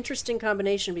it's an interesting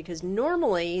combination because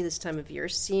normally this time of year,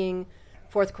 seeing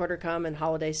fourth quarter come and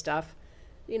holiday stuff,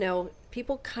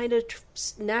 people kind of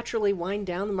naturally wind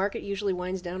down. The market usually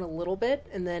winds down a little bit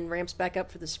and then ramps back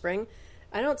up for the spring.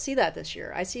 I don't see that this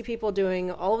year. I see people doing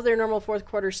all of their normal fourth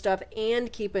quarter stuff and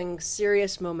keeping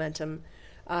serious momentum.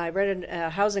 I read a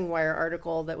Housing Wire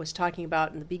article that was talking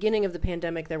about in the beginning of the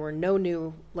pandemic, there were no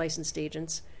new licensed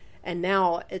agents. And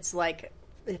now it's like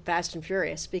fast and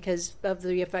furious because of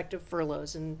the effect of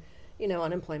furloughs and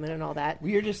unemployment and all that.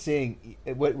 You're just seeing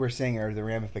what we're seeing are the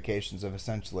ramifications of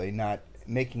essentially not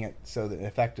making it so that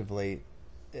effectively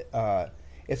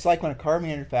it's like when a car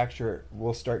manufacturer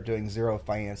will start doing zero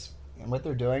finance, and what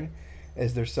they're doing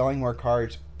is they're selling more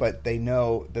cars, but they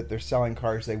know that they're selling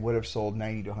cars they would have sold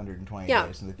 90 to 120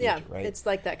 days in the future, right? It's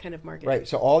like that kind of market. Right,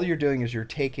 so all you're doing is you're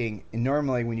taking, and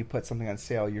normally when you put something on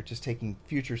sale, you're just taking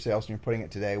future sales and you're putting it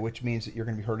today, which means that you're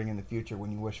going to be hurting in the future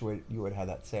when you wish you would have had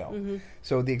that sale. Mm-hmm.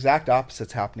 So the exact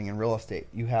opposite's happening in real estate.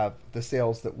 You have the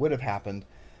sales that would have happened.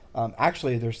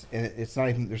 Actually, there's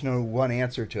no one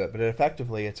answer to it, but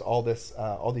effectively it's all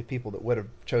the people that would have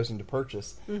chosen to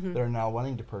purchase that are now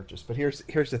wanting to purchase. But here's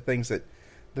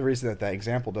the reason that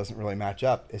example doesn't really match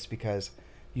up is because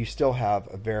you still have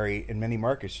in many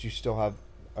markets you still have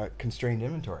constrained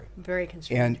inventory. Very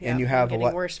constrained. And you have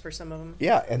getting worse for some of them.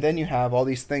 Yeah, and then you have all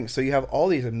these things. So you have all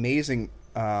these amazing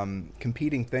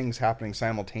competing things happening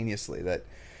simultaneously that.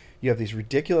 You have these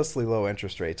ridiculously low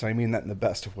interest rates. I mean that in the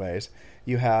best of ways.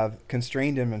 You have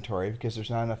constrained inventory because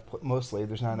there's not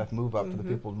enough move up for the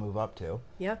people to move up to.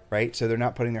 Yeah. Right? So they're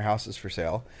not putting their houses for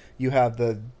sale. You have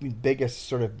the biggest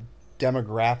sort of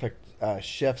demographic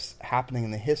shifts happening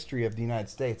in the history of the United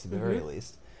States at the very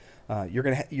least.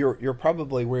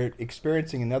 We're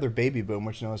experiencing another baby boom,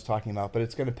 which no one's talking about, but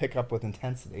it's going to pick up with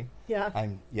intensity.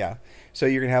 Yeah. So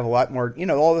you're going to have a lot more,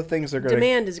 all the things are going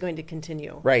Demand is going to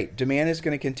continue. Right. Demand is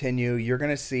going to continue. You're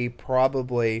going to see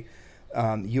probably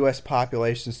U.S.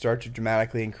 population start to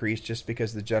dramatically increase just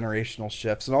because of the generational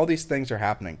shifts and all these things are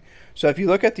happening. So if you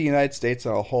look at the United States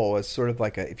as a whole as sort of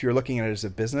like if you're looking at it as a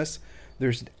business,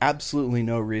 there's absolutely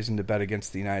no reason to bet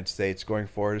against the United States going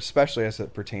forward, especially as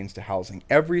it pertains to housing.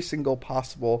 Every single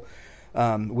possible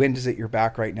wind is at your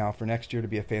back right now for next year to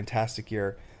be a fantastic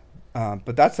year.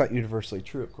 But that's not universally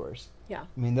true, of course. Yeah.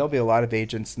 I mean, there'll be a lot of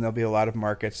agents and there'll be a lot of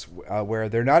markets where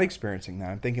they're not experiencing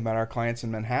that. I'm thinking about our clients in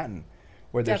Manhattan.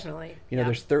 Where there's, definitely.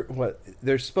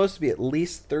 There's supposed to be at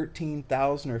least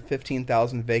 13,000 or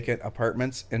 15,000 vacant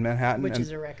apartments in Manhattan, which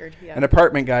is a record. Yeah. An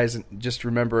apartment, guys. Just to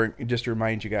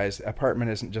remind you guys,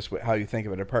 apartment isn't just how you think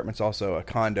of it. Apartment's also a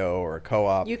condo or a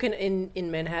co-op. You can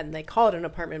in Manhattan they call it an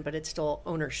apartment, but it's still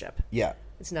ownership. Yeah.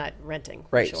 It's not renting.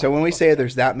 Right. So when we say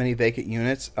there's that many vacant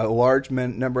units, a large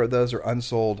number of those are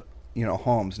unsold,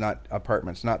 homes, not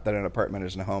apartments. Not that an apartment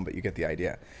isn't a home, but you get the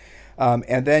idea.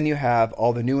 And then you have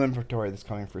all the new inventory that's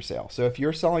coming for sale. So if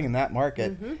you're selling in that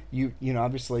market, you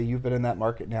obviously you've been in that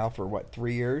market now for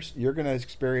 3 years. You're going to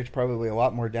experience probably a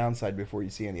lot more downside before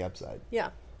you see any upside. Yeah,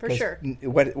 for sure.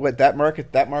 What that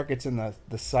market's in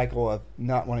the cycle of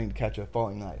not wanting to catch a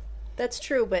falling knife. That's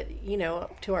true, but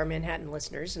to our Manhattan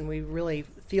listeners, and we really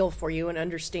feel for you and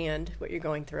understand what you're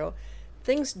going through.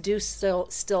 Things do still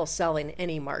sell in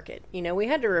any market. We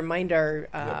had to remind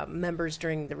our members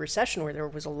during the recession where there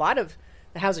was a lot of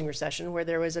the housing recession where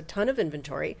there was a ton of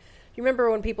inventory. You remember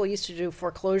when people used to do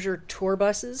foreclosure tour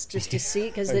buses just to see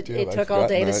because it took all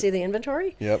day to see the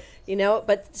inventory? Yep.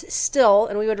 But still,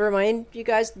 and we would remind you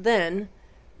guys then,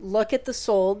 look at the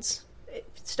solds.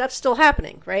 Stuff's still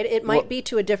happening, right? It might be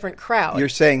to a different crowd. You're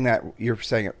saying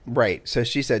it right. So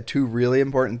she said two really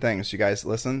important things. You guys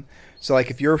listen. So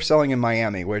like if you're selling in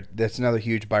Miami, where that's another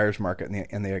huge buyer's market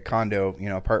in the condo,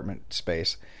 apartment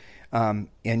space, and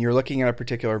you're looking at a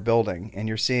particular building and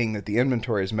you're seeing that the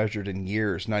inventory is measured in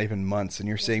years, not even months, and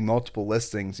you're seeing multiple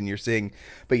listings and you're seeing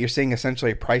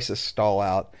essentially prices stall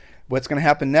out. what's going to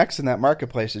happen next in that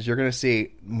marketplace is you're going to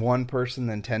see one person,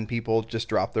 then 10 people just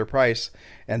drop their price.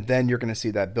 And then you're going to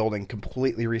see that building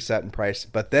completely reset in price.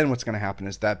 But then what's going to happen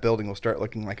is that building will start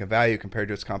looking like a value compared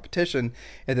to its competition.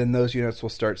 And then those units will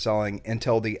start selling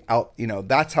until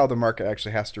that's how the market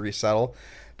actually has to resettle.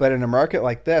 But in a market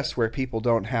like this, where people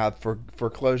don't have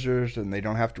foreclosures and they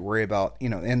don't have to worry about,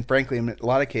 and frankly, in a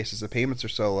lot of cases, the payments are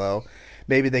so low,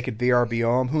 maybe they could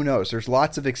VRBO them. Who knows? There's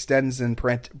lots of extends and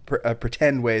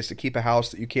pretend ways to keep a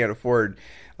house that you can't afford,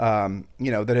 that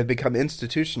have become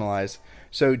institutionalized.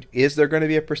 So is there going to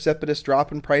be a precipitous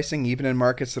drop in pricing, even in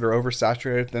markets that are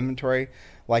oversaturated with inventory,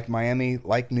 like Miami,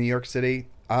 like New York City?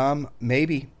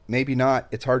 Maybe not.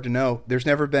 It's hard to know. There's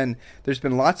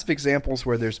been lots of examples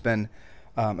where there's been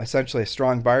essentially a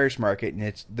strong buyer's market, and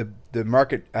it's the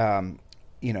market,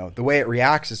 the way it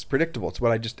reacts is predictable. It's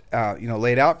what I just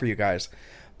laid out for you guys.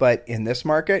 But in this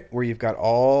market, where you've got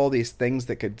all these things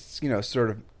that could sort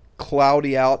of cloud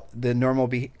out the normal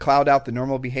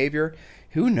behavior,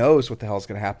 who knows what the hell is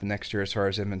going to happen next year as far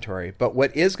as inventory. But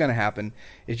what is going to happen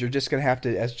is you're just going to have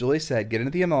to, as Julie said, get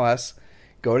into the MLS,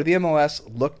 go to the MLS,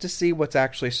 look to see what's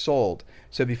actually sold.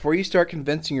 So before you start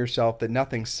convincing yourself that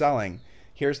nothing's selling,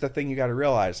 here's the thing you got to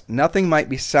realize. Nothing might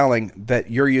be selling that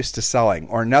you're used to selling,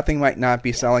 or nothing might not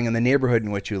be selling in the neighborhood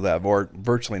in which you live, or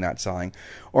virtually not selling,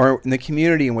 or in the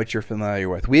community in which you're familiar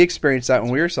with. We experienced that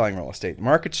when we were selling real estate.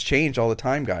 Markets change all the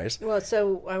time, guys. Well,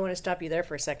 so I want to stop you there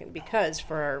for a second, because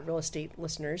for our real estate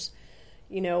listeners,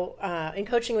 in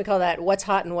coaching we call that what's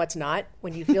hot and what's not.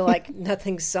 When you feel like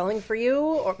nothing's selling for you,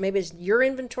 or maybe it's your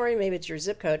inventory, maybe it's your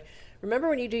zip code. Remember,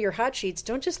 when you do your hot sheets,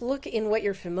 don't just look in what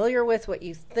you're familiar with, what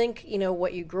you think,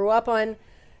 what you grew up on.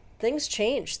 Things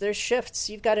change. There's shifts.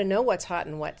 You've got to know what's hot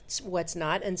and what's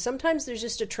not. And sometimes there's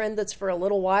just a trend that's for a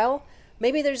little while.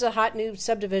 Maybe there's a hot new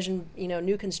subdivision,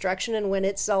 new construction, and when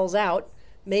it sells out,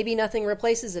 maybe nothing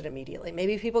replaces it immediately.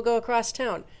 Maybe people go across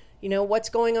town. What's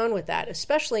going on with that,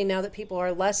 especially now that people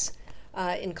are less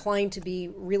inclined to be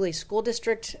really school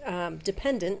district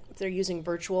dependent if they're using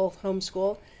virtual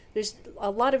homeschool. There's a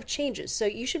lot of changes. So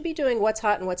you should be doing what's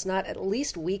hot and what's not at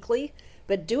least weekly,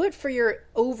 but do it for your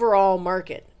overall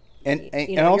market. And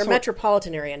also, your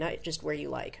metropolitan area, not just where you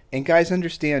like. And guys,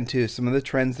 understand too, some of the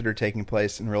trends that are taking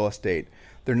place in real estate,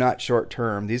 they're not short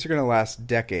term. These are going to last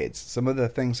decades. Some of the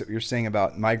things that you're saying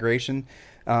about migration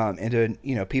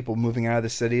into people moving out of the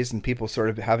cities, and people sort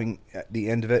of having the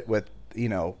end of it with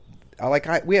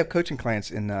we have coaching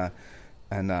clients in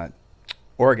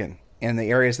Oregon, and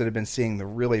the areas that have been seeing the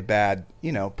really bad,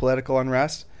 political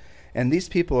unrest. And these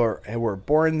people were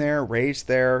born there, raised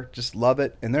there, just love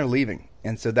it, and they're leaving.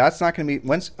 And so that's not going to be,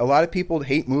 once a lot of people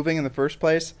hate moving in the first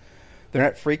place, they're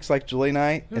not freaks like Julie and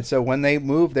I. And so when they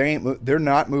move, they're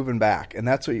not moving back. And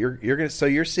that's what you're going to, so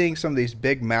you're seeing some of these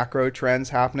big macro trends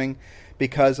happening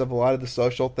because of a lot of the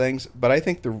social things. But I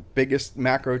think the biggest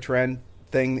macro trend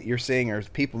thing that you're seeing are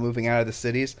people moving out of the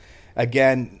cities.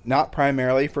 Again, not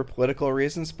primarily for political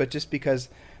reasons, but just because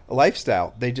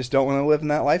lifestyle. They just don't want to live in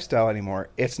that lifestyle anymore.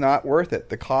 It's not worth it.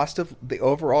 The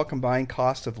overall combined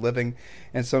cost of living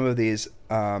in some of these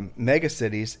mega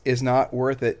cities is not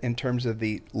worth it in terms of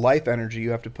the life energy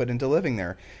you have to put into living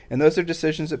there. And those are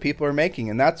decisions that people are making.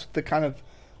 And that's the kind of,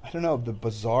 the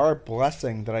bizarre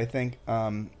blessing that I think,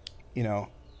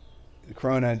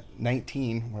 Corona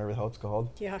 19, whatever the hell it's called.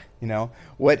 Yeah.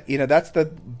 That's the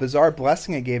bizarre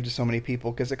blessing it gave to so many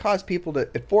people, because it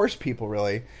forced people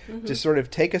really to sort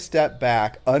of take a step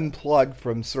back, unplug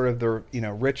from sort of the,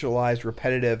 ritualized,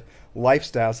 repetitive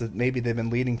lifestyles that maybe they've been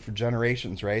leading for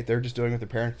generations, right? They're just doing what their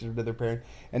parents did to their parents.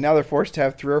 And now they're forced to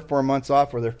have 3 or 4 months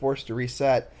off where they're forced to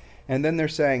reset. And then they're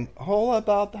saying, how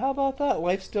about that?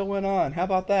 Life still went on. How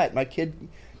about that? My kid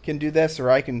can do this, or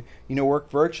I can,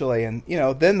 work virtually. And,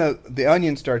 then the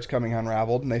onion starts coming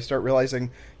unraveled, and they start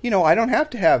realizing, I don't have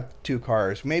to have 2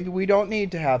 cars. Maybe we don't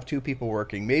need to have 2 people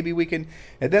working. Maybe we can,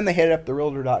 and then they hit up the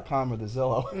realtor.com or the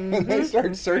Zillow, and they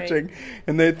start searching, right.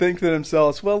 And they think to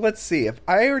themselves, well, let's see, if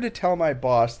I were to tell my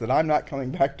boss that I'm not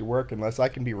coming back to work unless I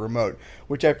can be remote,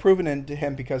 which I've proven to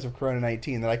him because of Corona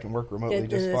 19 that I can work remotely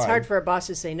just fine. It's hard for a boss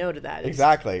to say no to that.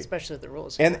 Exactly. Especially with the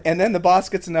rules. And then the boss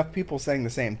gets enough people saying the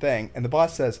same thing, and the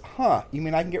boss says, you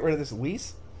mean I can get rid of this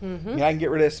lease? Mm-hmm. You mean I can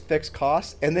get rid of this fixed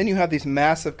cost? And then you have these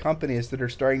massive companies that are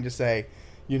starting to say,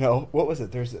 what was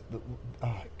it? There's,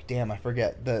 I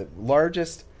forget. The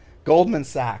largest, Goldman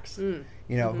Sachs, who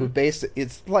based it,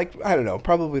 it's like, I don't know,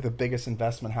 probably the biggest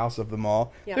investment house of them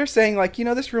all. Yeah. They're saying like,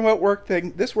 this remote work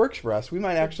thing, this works for us. We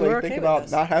might actually think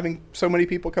about not having so many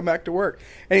people come back to work.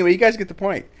 Anyway, you guys get the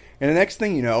point. And the next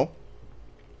thing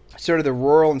sort of the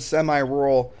rural and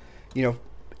semi-rural,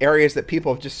 areas that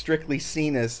people have just strictly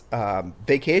seen as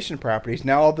vacation properties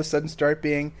now all of a sudden start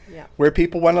being where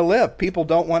people want to live. People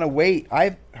don't want to wait.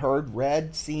 I've heard,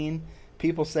 read, seen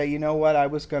people say, you know what, I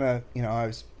was going to, I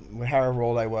was, however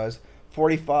old I was,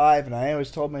 45, and I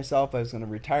always told myself I was going to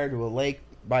retire to a lake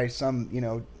by some,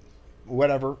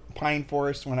 whatever, pine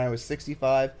forest when I was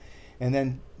 65. And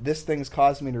then this thing's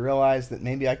caused me to realize that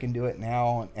maybe I can do it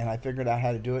now, and I figured out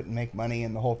how to do it and make money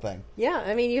and the whole thing. Yeah,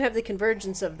 I mean, you have the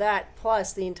convergence of that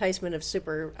plus the enticement of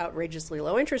super outrageously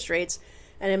low interest rates,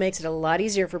 and it makes it a lot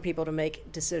easier for people to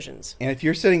make decisions. And if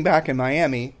you're sitting back in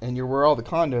Miami and you're where all the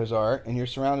condos are and you're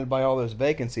surrounded by all those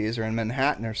vacancies, or in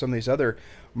Manhattan or some of these other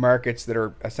markets that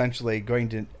are essentially going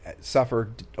to suffer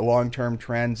long-term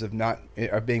trends of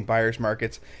being buyers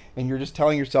markets, and you're just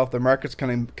telling yourself the market's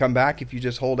going to come back if you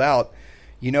just hold out,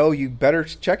 you better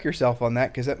check yourself on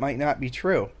that, because it might not be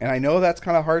true. And I know that's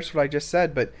kind of harsh what I just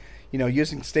said, but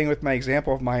staying with my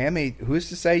example of Miami, who's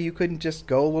to say you couldn't just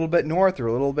go a little bit north or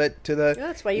a little bit to the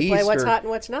that's why you play what's hot and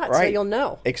what's not, right, so you'll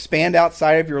know. Expand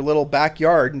outside of your little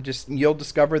backyard, and you'll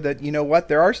discover that,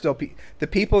 there are still the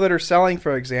people that are selling,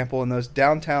 for example, in those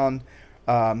downtown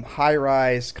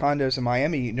high-rise condos in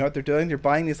Miami. You know what they're doing? They're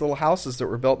buying these little houses that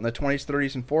were built in the 20s,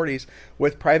 30s, and 40s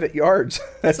with private yards.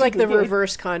 It's like the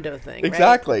reverse condo thing,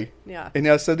 exactly. Right? Yeah.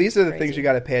 And so these are the things you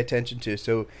got to pay attention to.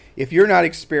 So if you're not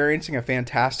experiencing a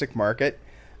fantastic market,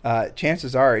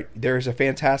 chances are there's a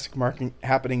fantastic market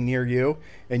happening near you,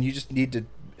 and you just need to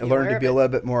learn to be a little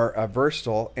bit more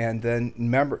versatile, and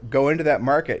then go into that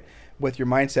market with your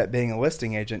mindset being a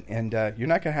listing agent, and you're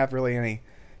not going to have really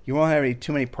you won't have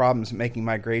too many problems making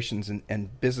migrations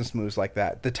and business moves like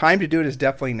that. The time to do it is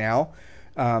definitely now,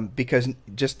 because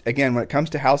just, again, when it comes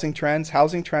to housing trends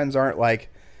aren't like,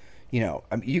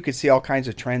 you could see all kinds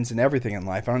of trends and everything in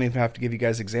life. I don't even have to give you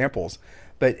guys examples.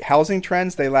 But housing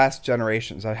trends, they last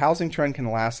generations. A housing trend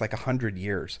can last like 100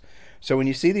 years. So when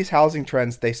you see these housing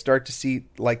trends, they start to see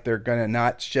like they're going to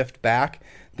not shift back,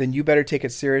 then you better take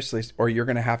it seriously, or you're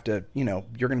going to have to,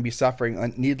 you're going to be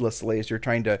suffering needlessly as you're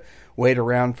trying to wait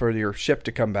around for your ship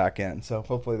to come back in. So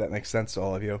hopefully that makes sense to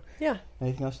all of you. Yeah.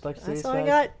 Anything else you'd like to say? That's all I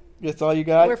got. That's all you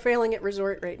got? We're failing at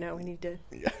resort right now. We need to.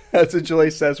 That's what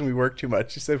Julie says when we work too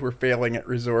much. She said we're failing at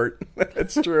resort.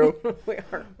 That's true. We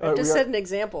are. I just set an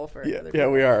example for other people. Yeah,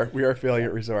 we are. We are failing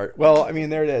at resort. Well, I mean,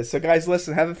 there it is. So guys,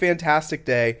 listen, have a fantastic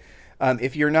day.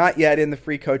 If you're not yet in the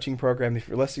free coaching program, if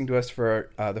you're listening to us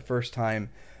for the first time,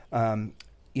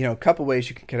 a couple ways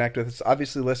you can connect with us.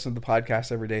 Obviously, listen to the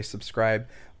podcast every day, subscribe,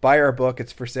 buy our book.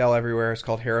 It's for sale everywhere. It's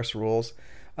called Harris Rules.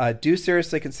 Do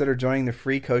seriously consider joining the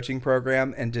free coaching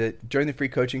program. And to join the free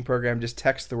coaching program, just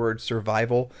text the word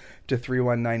survival to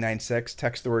 31996.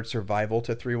 Text the word survival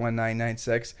to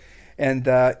 31996.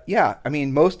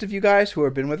 And most of you guys who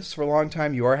have been with us for a long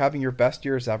time, you are having your best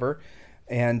years ever.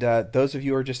 And those of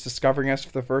you who are just discovering us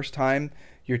for the first time,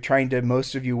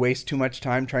 most of you waste too much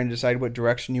time trying to decide what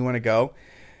direction you want to go.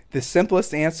 The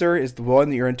simplest answer is the one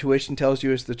that your intuition tells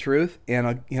you is the truth.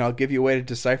 And I'll give you a way to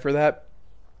decipher that.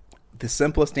 The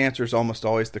simplest answer is almost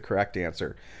always the correct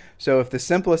answer. So if the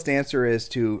simplest answer is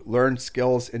to learn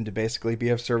skills and to basically be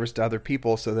of service to other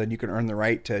people so then you can earn the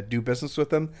right to do business with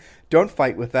them, don't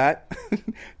fight with that.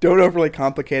 Don't overly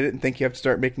complicate it and think you have to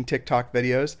start making TikTok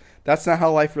videos. That's not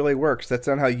how life really works. That's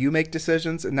not how you make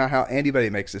decisions and not how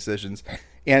anybody makes decisions.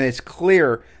 And it's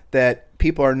clear that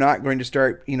people are not going to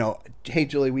start, hey,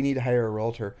 Julie, we need to hire a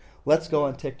realtor. Let's go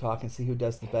on TikTok and see who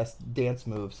does the best dance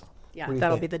moves. Yeah,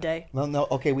 that'll be the day. Well, no,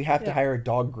 okay, we have to hire a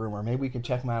dog groomer. Maybe we can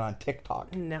check him out on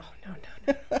TikTok. No.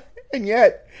 And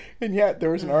yet, there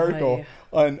was an article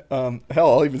on,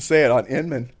 I'll even say it, on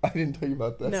Inman. I didn't tell you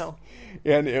about this. No.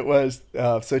 And it was,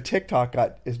 so TikTok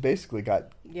got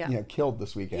killed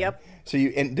this weekend. Yep. So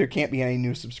there can't be any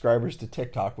new subscribers to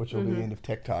TikTok, which will be the end of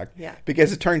TikTok. Yeah.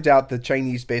 Because it turns out the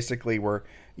Chinese basically were,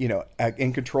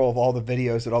 in control of all the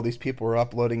videos that all these people were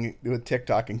uploading with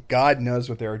TikTok, and God knows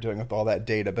what they were doing with all that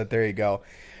data, but there you go.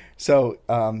 So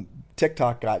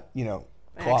TikTok got,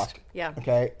 clocked. Yeah.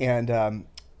 Okay. And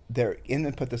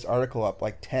Inman put this article up,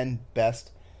 like 10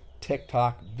 best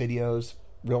TikTok videos,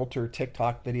 realtor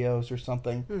TikTok videos or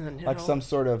something. No. Like some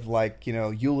sort of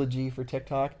eulogy for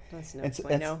TikTok. That's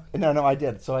no. No, I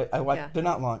did. So I watched, they're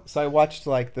not long. So I watched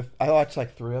like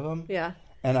 3 of them. Yeah.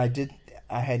 And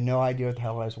I had no idea what the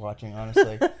hell I was watching,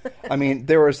 honestly. I mean,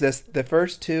 there was the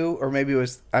first two, or maybe it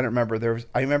was, I don't remember.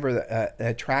 I remember an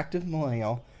attractive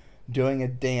millennial doing a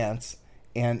dance,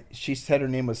 and she said her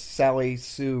name was Sally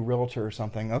Sue Realtor or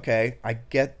something. Okay, I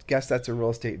guess that's a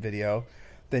real estate video.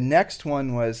 The next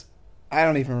one was, I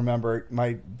don't even remember.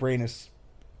 My brain has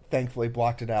thankfully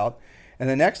blocked it out. And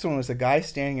the next one was a guy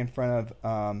standing in front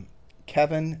of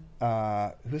Kevin,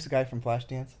 who's the guy from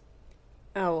Flashdance?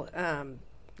 Oh,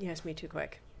 you asked me too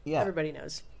quick. Yeah. Everybody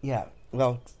knows. Yeah.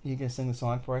 Well, you gonna sing the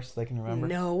song for us so they can remember?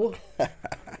 No.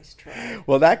 Nice try.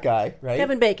 Well, that guy, right?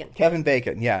 Kevin Bacon. Kevin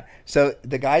Bacon, yeah. So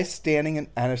the guy's standing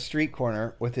on a street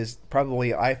corner with his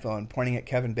probably iPhone pointing at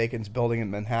Kevin Bacon's building in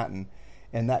Manhattan,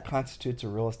 and that constitutes a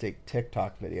real estate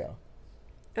TikTok video.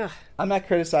 Ugh. I'm not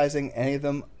criticizing any of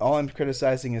them. All I'm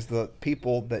criticizing is the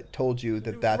people that told you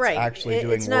that that's Right. actually doing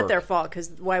work. It's not their fault,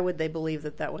 because why would they believe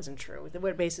that that wasn't true?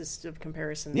 What basis of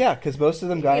comparison? Yeah, because most of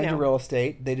them got You into know. real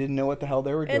estate. They didn't know what the hell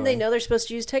they were doing. And they know they're supposed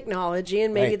to use technology,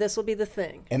 and maybe Right. this will be the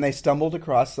thing. And they stumbled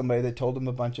across somebody that told them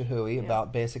a bunch of hooey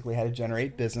about basically how to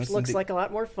generate business. Which looks and like a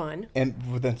lot more fun. and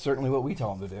then certainly what we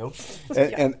tell them to do.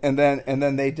 Yeah. and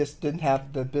then they just didn't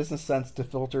have the business sense to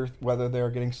filter whether they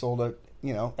were getting sold a,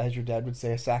 as your dad would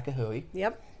say, a sack of hooey.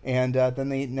 Yep. And then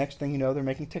the next thing you know, they're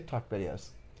making TikTok videos.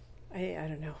 I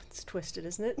don't know. It's twisted,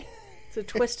 isn't it? It's a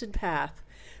twisted path.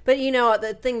 But,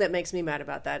 the thing that makes me mad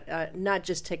about that, not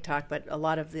just TikTok, but a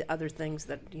lot of the other things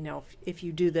that, if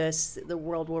you do this, the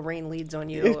world will rain leads on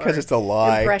you. Because or it's a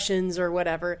lie. Impressions or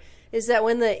whatever, is that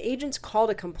when the agents call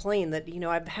to complain that,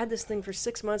 I've had this thing for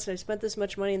 6 months and I spent this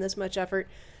much money and this much effort,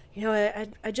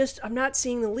 I'm not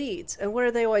seeing the leads. And what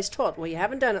are they always told? Well, you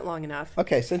haven't done it long enough.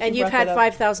 Okay, and you've had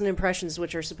 5,000 impressions,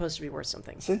 which are supposed to be worth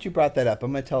something. Since you brought that up,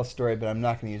 I'm going to tell a story, but I'm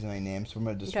not going to use any names. So I'm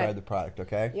going to describe Okay. the product,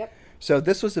 okay? Yep. So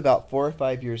this was about 4 or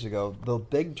 5 years ago. The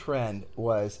big trend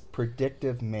was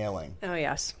predictive mailing. Oh,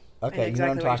 yes. Okay, I know exactly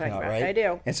you know what I'm talking about, right? I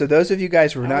do. And so those of you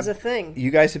guys who are That not, was a thing.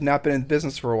 you guys have not been in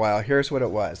business for a while. Here's what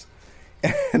it was,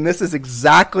 and this is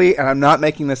exactly, and I'm not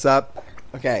making this up.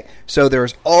 Okay, so there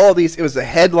was all these. It was a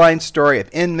headline story of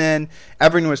Inman.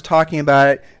 Everyone was talking about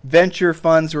it. Venture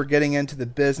funds were getting into the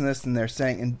business, and they're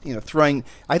saying, and throwing.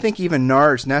 I think even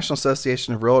NARS, National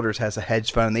Association of Realtors, has a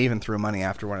hedge fund, and they even threw money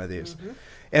after one of these. Mm-hmm.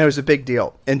 And it was a big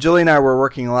deal. And Julie and I were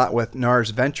working a lot with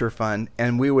NARS Venture Fund,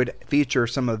 and we would feature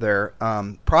some of their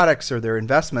products or their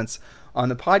investments on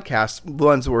the podcast,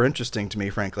 ones that were interesting to me,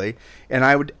 frankly. And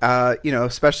I would,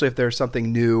 especially if there's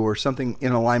something new or something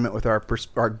in alignment with our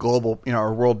global,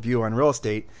 our worldview on real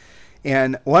estate.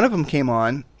 And one of them came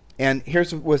on, and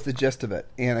here's was the gist of it.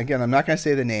 And again, I'm not going to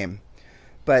say the name,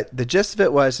 but the gist of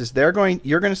it is you're going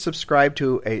to subscribe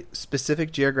to a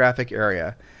specific geographic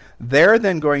area. They're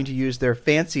then going to use their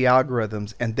fancy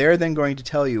algorithms, and they're then going to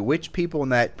tell you which people in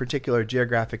that particular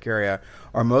geographic area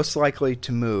are most likely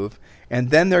to move. And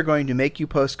then they're going to make you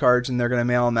postcards, and they're going to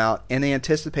mail them out in the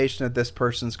anticipation that this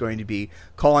person's going to be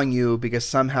calling you because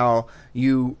somehow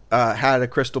you had a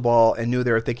crystal ball and knew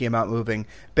they were thinking about moving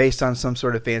based on some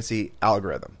sort of fancy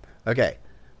algorithm. Okay.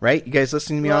 Right? You guys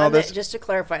listening to me on all this? Just to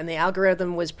clarify, and the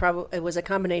algorithm was it was a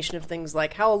combination of things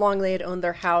like how long they had owned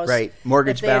their house, right?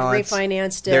 Mortgage balance, if they had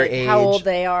refinanced it, their age, how old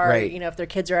they are, right. If their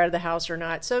kids are out of the house or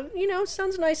not. So,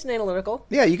 sounds nice and analytical.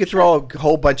 Yeah, you could throw a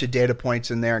whole bunch of data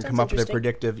points in there and Sounds come up with a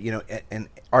interesting. predictive, and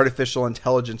artificial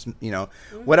intelligence,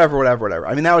 whatever.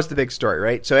 I mean, that was the big story,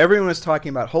 right? So everyone was talking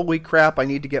about, holy crap, I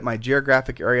need to get my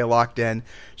geographic area locked in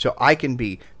so I can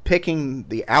be picking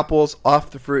the apples off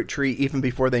the fruit tree even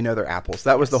before they know they're apples.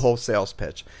 That was the whole sales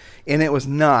pitch. And it was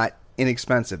not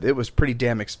inexpensive. It was pretty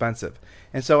damn expensive.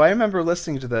 And so I remember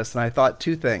listening to this, and I thought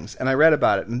two things, and I read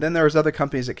about it. And then there was other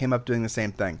companies that came up doing the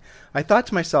same thing. I thought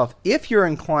to myself, if you're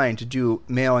inclined to do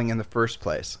mailing in the first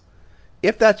place,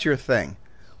 if that's your thing,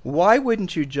 why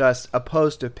wouldn't you just,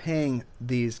 opposed to paying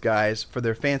these guys for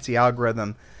their fancy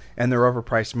algorithm and their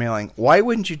overpriced mailing, why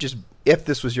wouldn't you just, if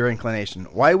this was your inclination,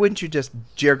 why wouldn't you just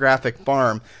geographic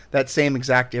farm that same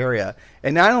exact area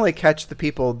and not only catch the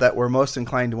people that were most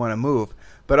inclined to want to move,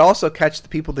 but also catch the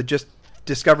people that just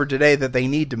discovered today that they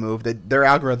need to move, that their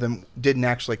algorithm didn't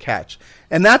actually catch.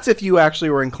 And that's if you actually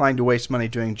were inclined to waste money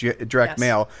doing direct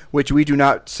mail, which we do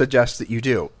not suggest that you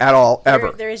do at all,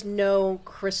 ever. There is no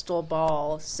crystal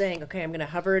ball saying, okay, I'm going to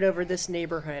hover it over this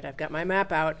neighborhood. I've got my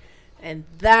map out. And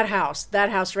that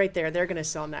house right there, they're going to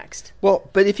sell next. Well,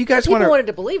 but if you guys want to, people wanted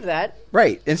to believe that,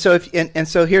 right? And so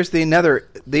so here's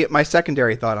my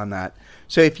secondary thought on that.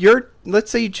 So if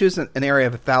let's say you choose an area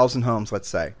of 1,000 homes, let's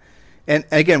say, and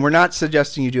again, we're not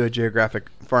suggesting you do a geographic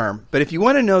farm, but if you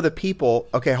want to know the people,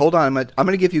 okay, hold on, I'm going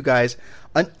to give you guys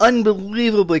an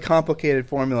unbelievably complicated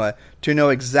formula to know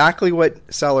exactly what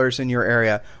sellers in your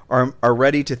area are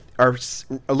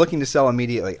looking to sell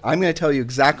immediately. I'm going to tell you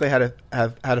exactly how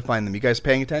to find them. You guys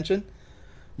paying attention?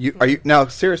 Are you now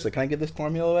seriously? Can I give this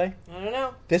formula away? I don't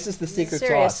know. This is the secret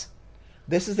sauce.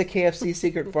 This is the KFC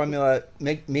secret formula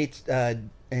meets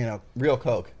real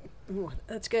Coke. Ooh,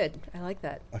 that's good. I like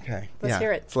that. Okay, Let's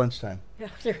hear it. It's lunchtime. Yeah,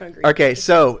 you're hungry. Okay,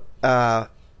 so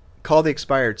call the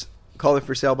expireds, call the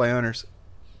for sale by owners,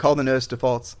 call the notice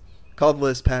defaults, Call the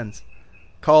Liz Pens.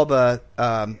 Call the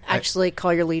Actually,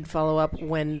 call your lead follow-up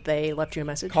when they left you a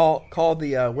message. call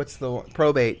the what's the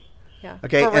probate? Yeah.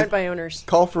 Okay, For rent and by owners.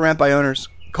 Call for rent by owners.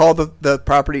 Call the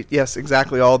property. Yes,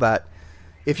 exactly, all that.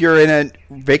 If you're in a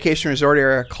vacation resort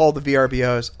area, call the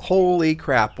VRBOs. Holy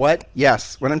crap! What?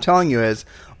 Yes, what I'm telling you is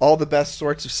all the best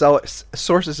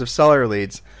sources of seller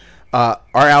leads are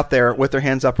out there with their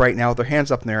hands up right now. With their hands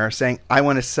up in the air, saying, "I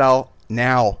want to sell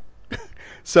now."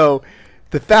 So,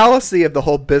 the fallacy of the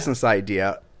whole business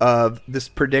idea of this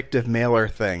predictive mailer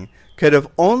thing could have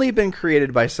only been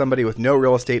created by somebody with no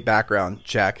real estate background.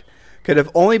 Check. Could have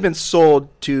only been sold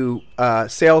to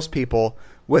salespeople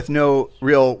with no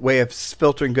real way of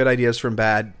filtering good ideas from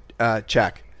bad.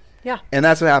 Check. Yeah. And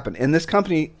that's what happened. And this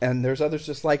company, and there's others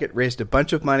just like it, raised a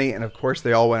bunch of money, and of course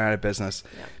they all went out of business.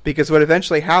 Yeah. Because what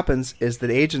eventually happens is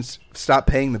that agents stop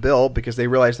paying the bill because they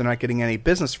realize they're not getting any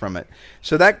business from it.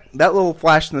 So that little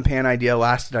flash in the pan idea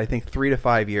lasted, I think, 3 to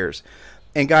 5 years.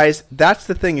 And guys, that's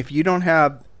the thing. If you don't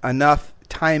have enough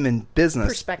time in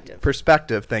business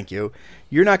perspective, thank you,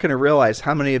 you're not going to realize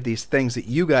how many of these things that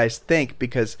you guys think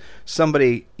because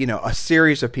somebody, a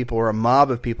series of people or a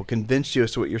mob of people convinced you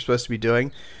as to what you're supposed to be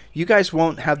doing. You guys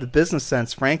won't have the business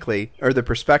sense, frankly, or the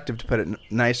perspective, to put it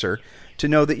nicer, to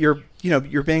know that you're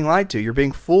being lied to. You're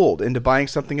being fooled into buying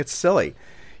something that's silly.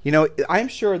 I'm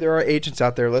sure there are agents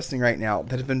out there listening right now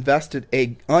that have invested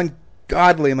an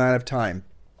ungodly amount of time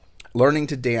learning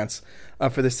to dance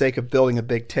for the sake of building a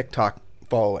big TikTok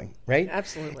following, right?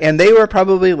 Absolutely. And they were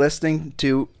probably listening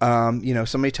to,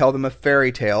 somebody tell them a fairy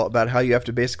tale about how you have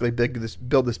to basically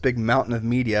build this big mountain of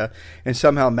media, and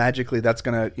somehow magically that's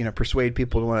going to, persuade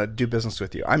people to want to do business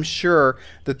with you. I'm sure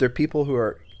that there are people who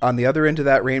are on the other end of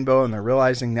that rainbow, and they're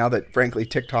realizing now that, frankly,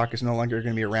 TikTok is no longer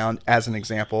going to be around, as an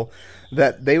example,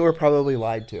 that they were probably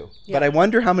lied to. Yeah. But I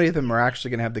wonder how many of them are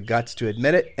actually going to have the guts to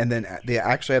admit it, and then they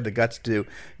actually have the guts to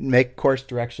make course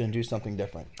direction and do something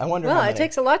different. I wonder. Well, it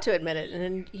takes a lot to admit it,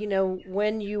 and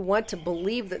when you want to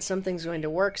believe that something's going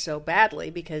to work so badly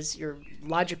because your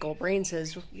logical brain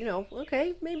says,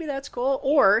 okay, maybe that's cool,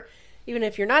 or even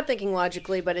if you're not thinking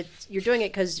logically, but you're doing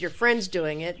it because your friend's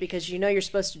doing it, because you're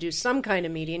supposed to do some kind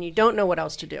of media and you don't know what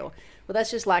else to do. Well, that's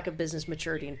just lack of business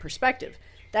maturity and perspective.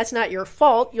 That's not your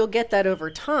fault. You'll get that over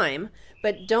time,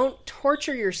 but don't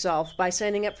torture yourself by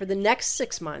signing up for the next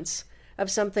 6 months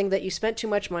of something that you spent too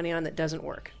much money on that doesn't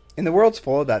work. And the world's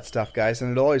full of that stuff, guys,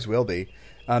 and it always will be.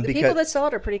 The people that sell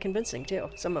it are pretty convincing, too,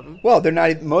 some of them. Well, they're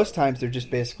not. Most times they're just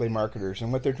basically marketers.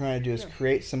 And what they're trying to do is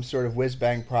create some sort of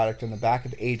whiz-bang product on the back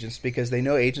of agents, because they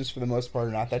know agents, for the most part,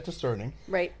 are not that discerning.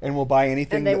 Right. And will buy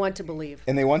anything. And they want to believe.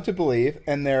 And they want to believe.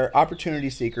 And they're opportunity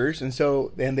seekers. And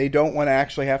they don't want to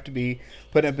actually have to be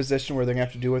put in a position where they're going to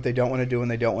have to do what they don't want to do, and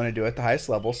they don't want to do it at the highest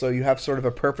level. So you have sort of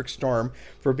a perfect storm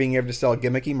for being able to sell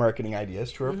gimmicky marketing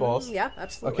ideas, true or false. Yeah,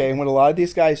 absolutely. Okay, and what a lot of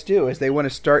these guys do is they want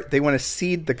to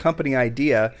seed the company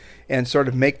idea and sort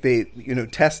of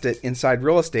test it inside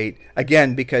real estate,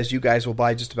 again, because you guys will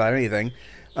buy just about anything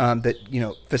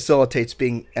that facilitates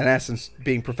being, in essence,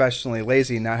 being professionally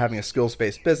lazy and not having a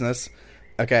skills-based business,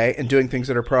 okay, and doing things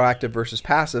that are proactive versus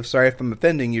passive. Sorry if I'm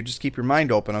offending you, just keep your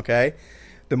mind open, okay?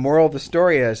 The moral of the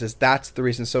story is that's the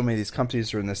reason so many of these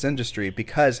companies are in this industry,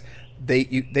 because they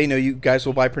know you guys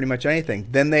will buy pretty much anything.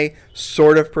 Then they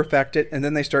sort of perfect it, and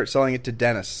then they start selling it to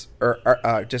dentists or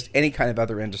just any kind of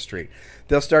other industry.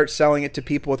 They'll start selling it to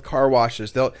people with car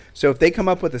washes. So if they come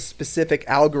up with a specific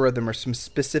algorithm or some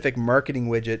specific marketing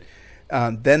widget,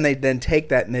 then they take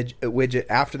that widget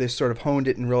after they sort of honed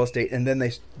it in real estate, and then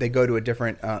they go to a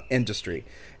different industry.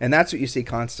 And that's what you see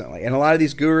constantly. And a lot of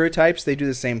these guru types, they do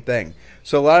the same thing.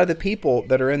 So a lot of the people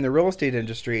that are in the real estate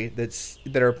industry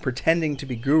that are pretending to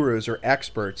be gurus or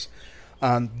experts,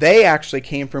 they actually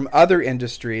came from other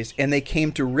industries, and they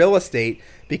came to real estate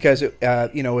because it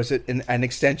was an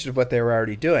extension of what they were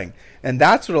already doing. And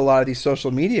that's what a lot of these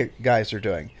social media guys are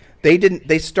doing.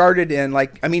 They started in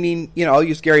I'll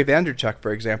use Gary Vaynerchuk,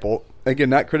 for example.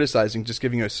 Again, not criticizing, just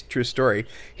giving you a true story.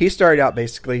 He started out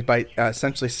basically by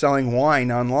essentially selling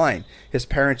wine online. His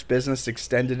parents' business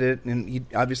extended it, and he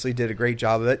obviously did a great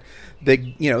job of it.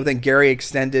 Then Gary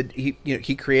extended.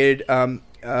 He created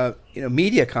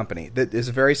media company that is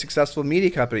a very successful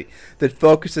media company that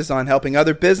focuses on helping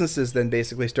other businesses then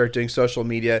basically start doing social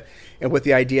media, and with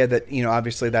the idea that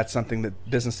obviously that's something that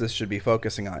businesses should be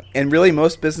focusing on. And really,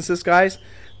 most businesses, guys,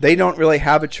 they don't really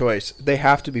have a choice. They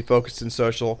have to be focused in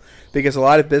social, because a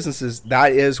lot of businesses,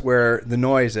 that is where the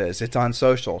noise is. It's on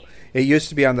social. It used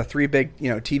to be on the 3 big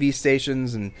TV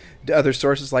stations and other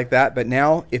sources like that. But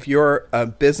now, if you're a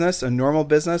business, a normal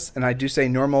business, and I do say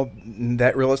normal,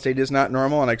 that real estate is not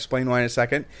normal, and I explain why in a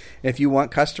second. If you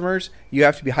want customers, you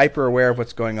have to be hyper aware of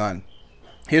what's going on.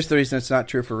 Here's the reason it's not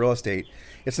true for real estate.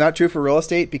 It's not true for real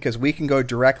estate because we can go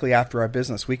directly after our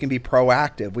business. We can be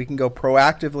proactive. We can go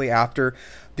proactively after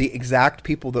the exact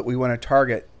people that we want to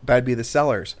target. That'd be the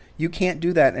sellers. You can't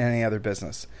do that in any other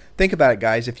business. Think about it,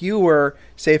 guys. If you were,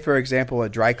 say, for example, a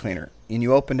dry cleaner, and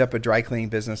you opened up a dry cleaning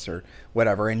business or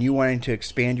whatever, and you wanted to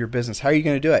expand your business, how are you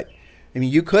going to do it? I mean,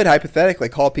 you could hypothetically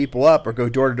call people up or go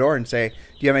door to door and say, do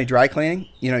you have any dry cleaning?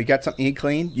 You know, you got something you need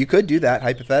cleaned? You could do that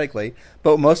hypothetically.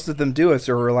 But what most of them do is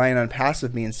they're relying on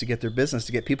passive means to get their business,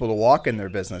 to get people to walk in their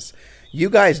business. You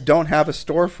guys don't have a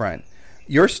storefront.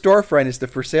 Your storefront is the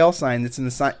for sale sign that's in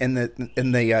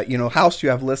the house you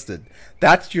have listed.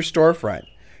 That's your storefront.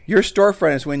 Your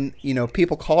storefront is when,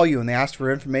 people call you and they ask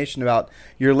for information about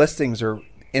your listings or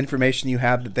information you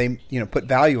have that they, put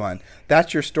value on.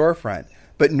 That's your storefront.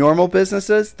 But normal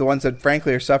businesses, the ones that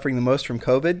frankly are suffering the most from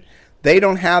COVID, they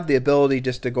don't have the ability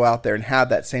just to go out there and have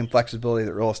that same flexibility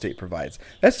that real estate provides.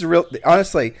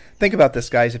 Honestly, think about this,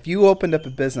 guys. If you opened up a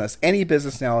business, any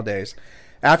business nowadays,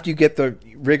 after you get the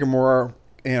rigmarole,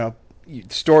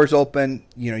 stores open,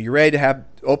 you're ready to have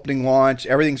opening launch,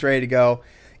 everything's ready to go.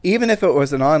 Even if it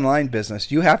was an online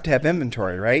business, you have to have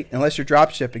inventory, right? Unless you're drop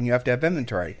shipping, you have to have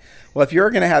inventory. Well, if you're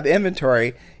going to have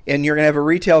inventory and you're going to have a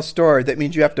retail store, that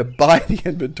means you have to buy the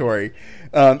inventory.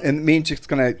 And it means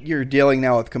you're dealing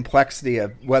now with complexity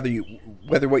of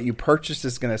whether what you purchase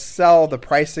is going to sell, the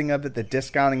pricing of it, the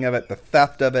discounting of it, the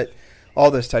theft of it, all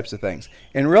those types of things.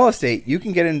 In real estate, you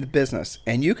can get into business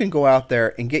and you can go out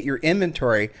there and get your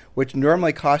inventory, which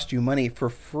normally costs you money,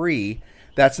 for free.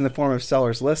 That's in the form of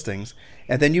sellers' listings.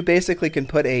 And then you basically can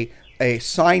put a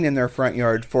sign in their front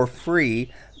yard for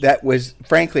free. That was,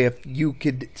 frankly, if you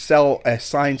could sell a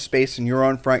sign space in your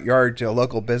own front yard to a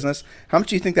local business, how much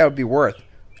do you think that would be worth?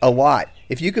 A lot.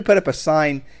 If you could put up a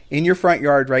sign in your front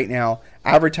yard right now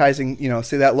advertising,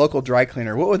 say that local dry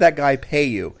cleaner, what would that guy pay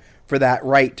you for that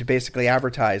right to basically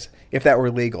advertise if that were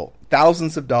legal?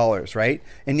 Thousands of dollars, right?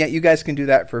 And yet you guys can do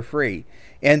that for free.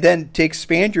 And then to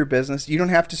expand your business, you don't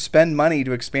have to spend money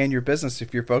to expand your business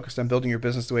if you're focused on building your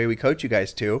business the way we coach you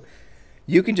guys to.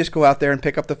 You can just go out there and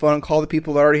pick up the phone and call the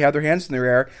people that already have their hands in their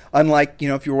air. Unlike,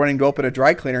 if you're wanting to open a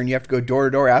dry cleaner and you have to go door to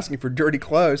door asking for dirty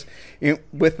clothes.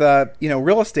 With,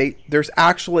 real estate, there's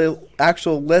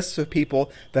actual lists of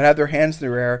people that have their hands in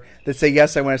their air that say,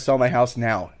 yes, I want to sell my house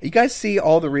now. You guys see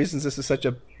all the reasons this is such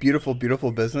a beautiful,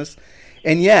 beautiful business.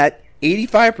 And yet,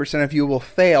 85% of you will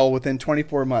fail within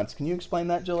 24 months. Can you explain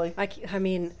that, Julie? I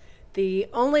mean, the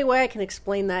only way I can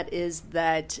explain that is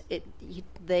that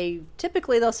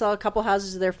they'll sell a couple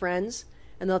houses to their friends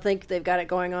and they'll think they've got it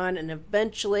going on, and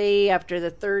eventually after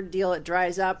the third deal it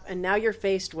dries up, and now you're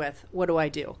faced with, what do I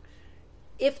do?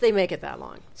 If they make it that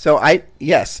long. So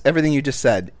yes, everything you just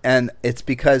said, and it's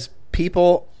because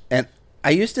people, and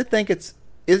I used to think it's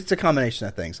a combination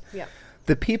of things. Yeah.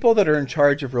 The people that are in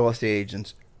charge of real estate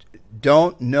agents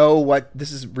don't know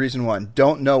this is reason one,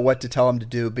 don't know what to tell them to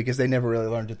do because they never really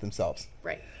learned it themselves.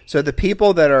 Right. So the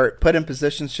people that are put in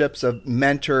positionships of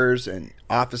mentors and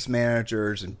office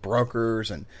managers and brokers,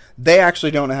 and they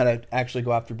actually don't know how to actually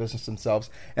go after business themselves.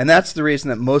 And that's the reason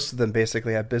that most of them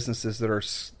basically have businesses that are,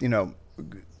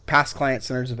 past client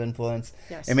centers of influence.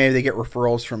 Yes. And maybe they get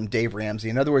referrals from Dave Ramsey.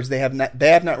 In other words, they have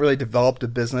not really developed a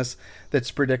business that's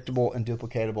predictable and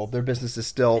duplicatable. Their business is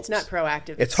still... It's not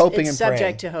proactive. It's hoping and praying. It's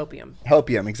subject to hopium.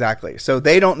 Hopium, exactly. So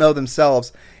they don't know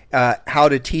themselves how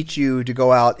to teach you to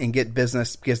go out and get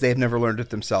business because they've never learned it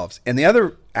themselves. And the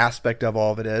other aspect of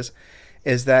all of it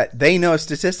is that they know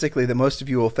statistically that most of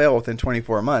you will fail within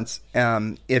 24 months.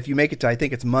 If you make it to, I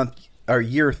think it's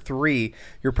year 3,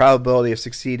 your probability of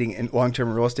succeeding in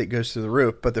long-term real estate goes through the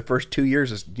roof. But the first 2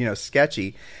 years is,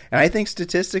 sketchy. And I think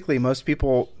statistically, most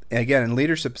people, again, in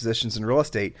leadership positions in real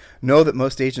estate, know that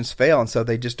most agents fail, and so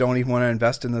they just don't even want to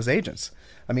invest in those agents.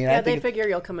 I mean, they figure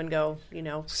you'll come and go.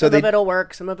 So some of it'll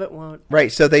work, some of it won't.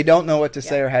 Right. So they don't know what to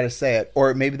say or how to say it,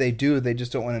 or maybe they do. They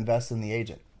just don't want to invest in the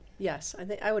agent. Yes, I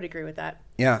think I would agree with that.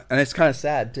 Yeah, and it's kind of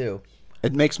sad too.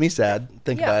 It makes me sad.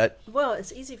 Think about it. Well,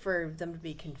 it's easy for them to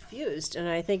be confused, and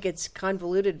I think it's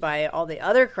convoluted by all the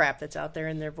other crap that's out there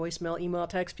in their voicemail, email,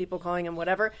 text, people calling them,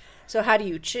 whatever. So how do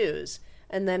you choose?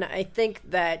 And then I think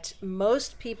that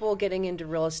most people getting into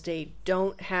real estate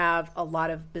don't have a lot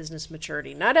of business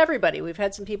maturity. Not everybody. We've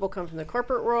had some people come from the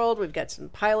corporate world. We've got some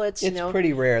pilots. It's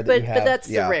pretty rare that you have. But that's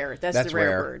the rare. That's the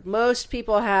rare word. Most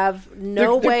people have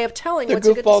no way of telling what's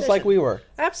a good goofballs decision. like we were.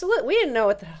 Absolutely. We didn't know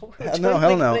what the hell we were doing. No,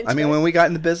 hell no. I mean, when we got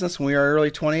in the business, when we were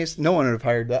early 20s, no one would have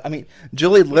hired that. I mean,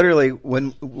 Julie literally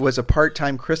was a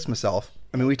part-time Christmas elf.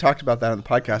 I mean, we talked about that on the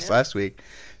podcast last week.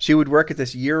 She would work at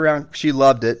this year-round. She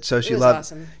loved it, so she loved.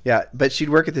 Awesome. Yeah, but she'd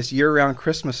work at this year-round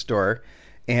Christmas store,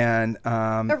 And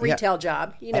A retail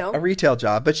job, you know. A retail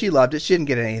job, but she loved it. She didn't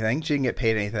get anything. She didn't get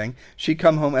paid anything. She'd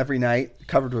come home every night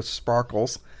covered with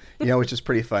sparkles, which is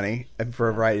pretty funny for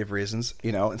a variety of reasons,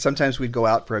 And sometimes we'd go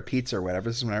out for a pizza or whatever.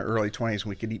 This is in our early 20s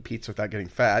when we could eat pizza without getting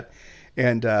fat.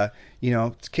 And,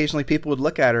 occasionally people would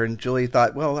look at her, and Julie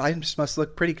thought, well, I just must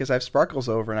look pretty because I have sparkles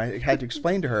over. And I had to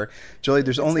explain to her, Julie,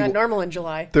 It's not normal in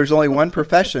July. There's only one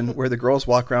profession where the girls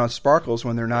walk around with sparkles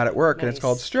when they're not at work, Nice. and it's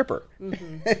called stripper.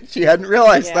 Mm-hmm. She hadn't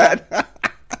realized that.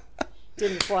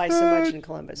 Didn't fly so much in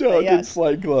Columbus. No, but it didn't yes.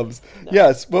 fly in Columbus. No.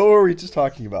 Yes. What were we just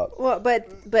talking about? Well,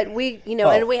 but we,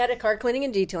 and we had a car cleaning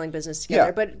and detailing business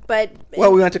together. Yeah. But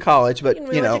well, we went to college, but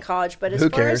we went to college. But as who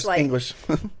far cares? as like English.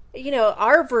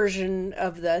 Our version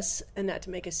of this, and not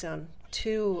to make us sound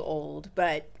too old,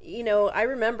 but I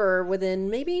remember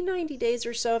within maybe 90 days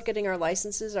or so of getting our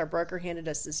licenses, our broker handed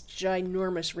us this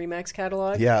ginormous Remax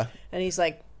catalog. Yeah. And he's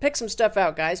like, pick some stuff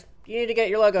out, guys. You need to get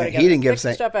your logo together. He didn't give pick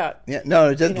some stuff out. Yeah, no,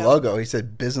 it didn't logo. He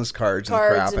said business cards and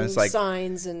crap, and it's like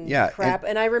signs and crap.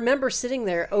 And I remember sitting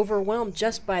there overwhelmed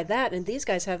just by that. And these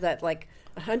guys have that like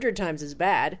 100 times as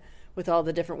bad with all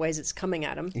the different ways it's coming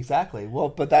at them. Exactly. Well,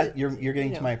 but that you're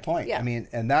getting to my point. Yeah. I mean,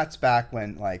 and that's back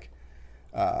when like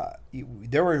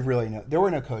there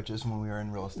were no coaches when we were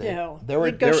in real estate. No,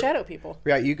 you'd go shadow people.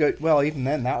 Yeah, you go. Well, even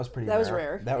then, that was pretty. That was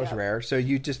rare. That was rare. So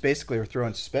you just basically were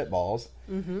throwing spitballs,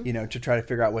 to try to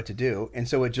figure out what to do. And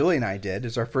so what Julie and I did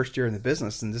is our first year in the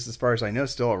business, and this, as far as I know,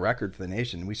 is still a record for the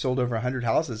nation. We sold over 100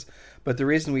 houses, but the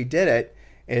reason we did it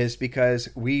is because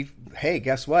hey,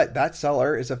 guess what? That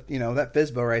seller is that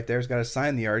FSBO right there has got a sign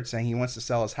in the yard saying he wants to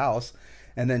sell his house.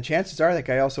 And then chances are that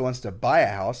guy also wants to buy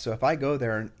a house. So if I go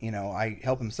there and, I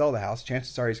help him sell the house,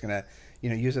 chances are he's going to,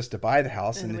 use us to buy the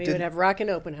house. And we would have rockin'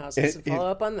 open houses and follow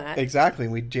up on that. Exactly.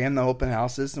 We'd jam the open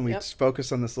houses and we'd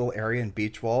focus on this little area in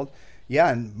Beachwold. Yeah,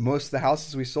 and most of the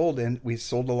houses we sold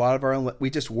a lot of our own. We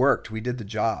just worked. We did the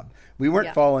job. We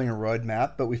weren't following a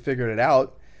roadmap, but we figured it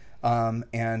out.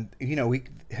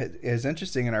 It's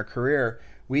interesting in our career.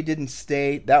 We didn't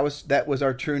stay. That was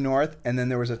our true north. And then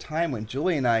there was a time when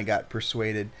Julie and I got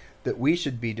persuaded that we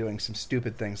should be doing some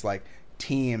stupid things like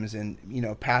teams and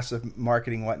passive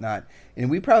marketing, whatnot. And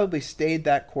we probably stayed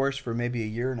that course for maybe a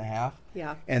year and a half.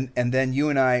 Yeah. And then you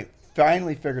and I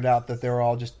finally figured out that they were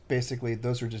all just basically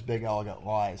those were just big elegant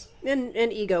lies. And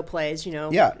ego plays,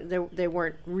 Yeah. They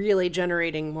weren't really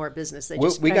generating more business. They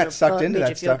just we got sucked into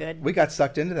that stuff. Good. We got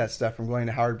sucked into that stuff from going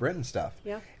to Howard Brinton stuff.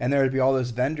 Yeah. And there would be all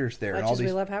those vendors there. Much and all as these,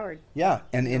 we love Howard. Yeah.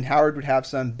 And Howard would have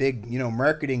some big,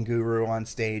 marketing guru on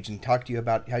stage and talk to you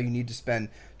about how you need to spend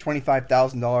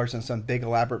 $25,000 on some big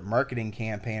elaborate marketing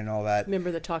campaign and all that.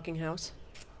 Remember the Talking House?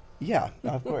 Yeah,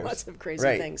 of course. Lots of crazy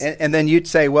right. things. And then you'd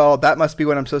say, well, that must be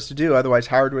what I'm supposed to do. Otherwise,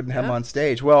 Howard wouldn't have him on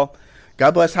stage. Well,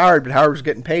 God bless Howard, but Howard was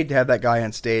getting paid to have that guy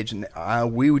on stage. And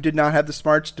we did not have the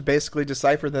smarts to basically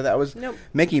decipher that was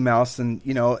Mickey Mouse. And,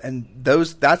 and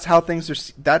that's how things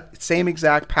are. That same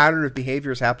exact pattern of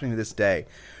behavior is happening to this day.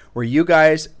 Where you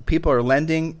guys, people are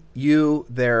lending you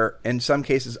their, in some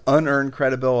cases, unearned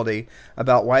credibility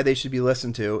about why they should be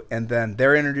listened to, and then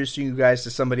they're introducing you guys to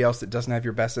somebody else that doesn't have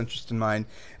your best interest in mind.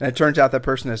 And it turns out that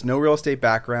person has no real estate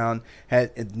background,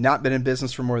 had not been in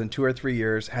business for more than 2 or 3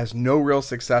 years, has no real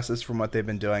successes from what they've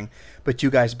been doing, but you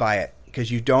guys buy it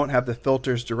because you don't have the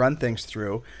filters to run things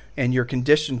through. And your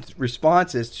conditioned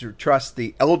response is to trust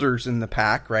the elders in the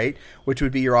pack, right? Which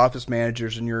would be your office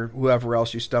managers and your whoever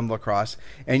else you stumble across.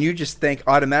 And you just think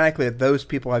automatically that those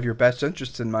people have your best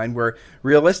interests in mind, where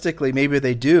realistically maybe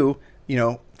they do,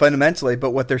 fundamentally,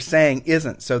 but what they're saying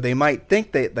isn't. So they might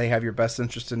think they have your best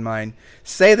interest in mind,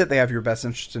 say that they have your best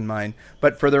interest in mind,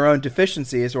 but for their own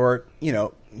deficiencies or,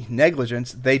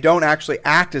 negligence, they don't actually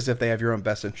act as if they have your own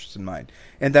best interest in mind.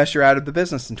 And thus you're out of the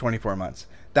business in 24 months.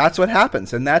 That's what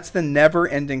happens. And that's the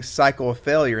never-ending cycle of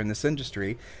failure in this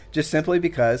industry, just simply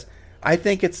because I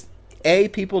think it's,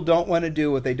 people don't want to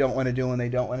do what they don't want to do when they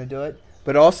don't want to do it.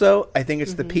 But also, I think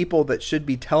it's the people that should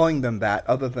be telling them that,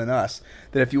 other than us,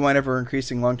 that if you want ever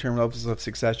increasing long-term levels of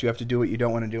success, you have to do what you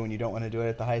don't want to do when you don't want to do it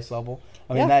at the highest level.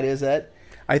 I mean, that is it.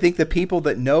 I think the people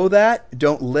that know that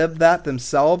don't live that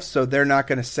themselves, so they're not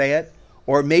going to say it.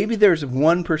 Or maybe there's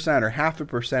 1% or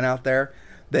 0.5% out there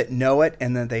that know it,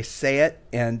 and then they say it,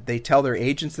 and they tell their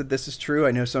agents that this is true.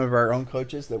 I know some of our own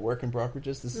coaches that work in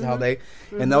brokerages, this is how they,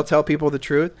 and they'll tell people the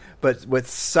truth. But with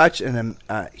such an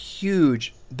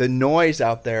huge, the noise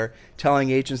out there telling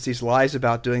agencies lies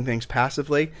about doing things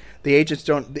passively, the agents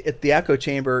don't, the echo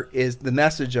chamber is the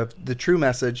message of, the true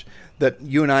message that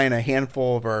you and I and a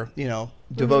handful of our,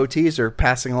 devotees are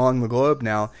passing along the globe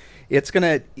now.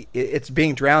 It's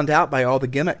being drowned out by all the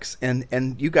gimmicks,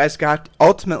 and you guys got,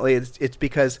 ultimately it's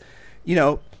because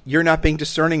you're not being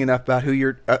discerning enough about who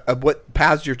you're, what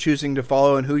paths you're choosing to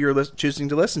follow and who you're choosing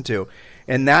to listen to.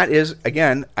 And that is,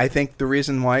 again, I think the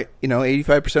reason why,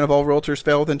 85% of all realtors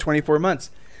fail within 24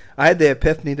 months. I had the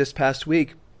epiphany this past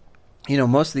week.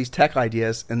 Most of these tech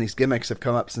ideas and these gimmicks have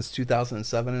come up since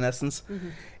 2007 in essence. Mm-hmm.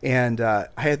 And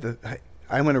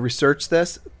I'm going to research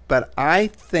this, but I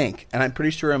think, and I'm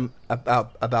pretty sure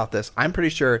about this, I'm pretty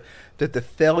sure that the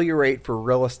failure rate for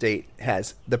real estate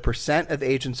the percent of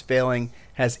agents failing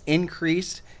has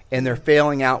increased, and they're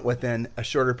failing out within a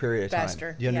shorter period of time.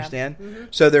 Faster. Do you understand? Yeah. Mm-hmm.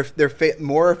 So they're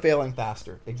more failing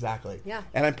faster. Exactly. Yeah.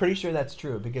 And I'm pretty sure that's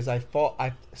true because I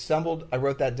stumbled. I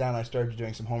wrote that down. I started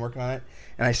doing some homework on it,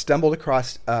 and I stumbled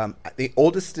across the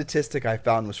oldest statistic I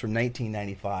found was from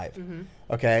 1995. Mm-hmm.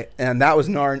 Okay, and that was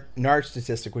NAR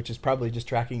statistic, which is probably just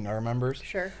tracking NAR members.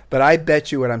 Sure. But I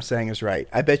bet you what I'm saying is right.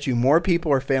 I bet you more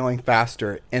people are failing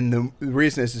faster, and the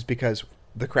reason is because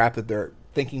the crap that they're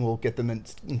thinking will get them and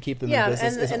keep them in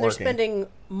business isn't and they're working. spending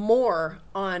more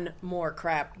on more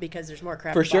crap because there's more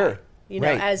crap for to sure. buy.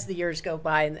 Right. As the years go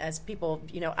by and as people,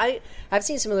 I've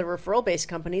seen some of the referral-based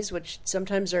companies, which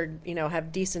sometimes are,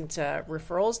 have decent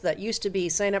referrals that used to be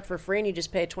sign up for free and you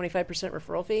just pay a 25%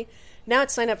 referral fee. Now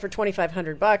it's sign up for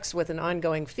 $2,500 with an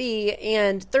ongoing fee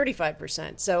and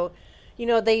 35%. So,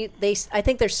 I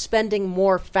think they're spending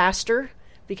more faster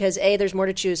because A, there's more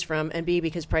to choose from, and B,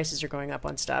 because prices are going up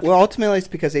on stuff. Well, ultimately, it's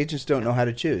because agents don't know how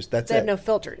to choose. They have no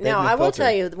filter. Now, I will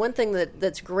tell you, the one thing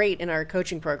that's great in our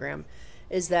coaching program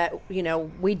is that,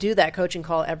 we do that coaching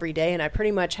call every day, and I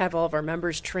pretty much have all of our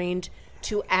members trained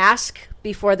to ask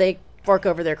before they fork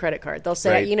over their credit card. They'll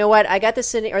say, right. You know what, I got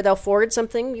this in, or they'll forward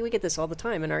something. We get this all the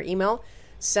time in our email.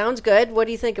 Sounds good. What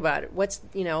do you think about it?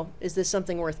 Is this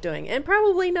something worth doing? And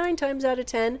probably 9 times out of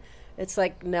 10, it's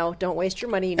like, no, don't waste your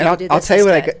money. You need to do this I'll tell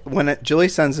instead. you when Julie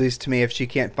sends these to me, if she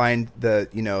can't find the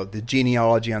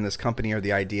genealogy on this company or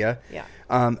the idea,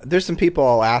 there's some people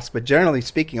I'll ask, but generally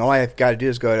speaking, all I've got to do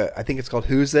is go to, I think it's called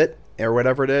Who's It or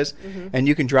whatever it is, mm-hmm. and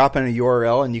you can drop in a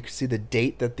URL and you can see the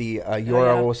date that the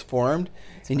URL was formed,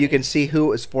 and you can see who it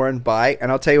was formed by.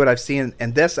 And I'll tell you what I've seen,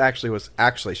 and this actually was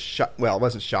it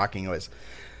wasn't shocking. It was,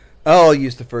 I'll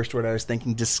use the first word I was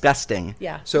thinking, disgusting.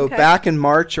 Yeah. So back in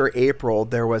March or April,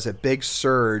 there was a big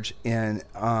surge in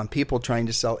people trying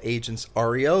to sell agents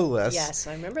REO lists. Yes,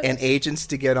 I remember this. And agents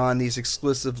to get on these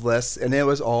exclusive lists, and it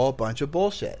was all a bunch of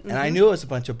bullshit. Mm-hmm. And I knew it was a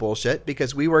bunch of bullshit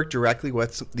because we work directly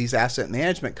with these asset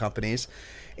management companies,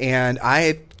 and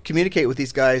I communicate with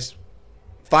these guys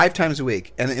 5 times a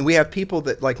week. And we have people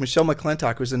that, like Michelle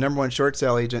McClintock, who's the #1 short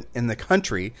sale agent in the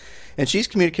country, and she's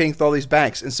communicating with all these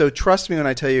banks. And so trust me when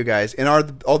I tell you guys, in all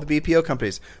the BPO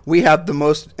companies, we have the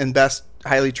most and best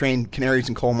highly trained canaries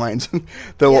in coal mines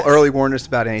that will early warn us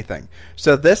about anything.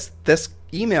 So this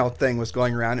email thing was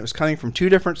going around. It was coming from 2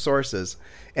 different sources,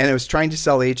 and it was trying to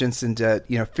sell agents into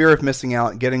fear of missing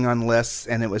out and getting on lists.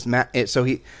 And it was so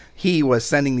he was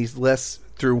sending these lists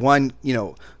through one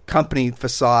company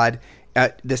facade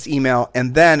at this email,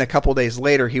 and then a couple days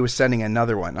later he was sending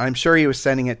another one. I'm sure he was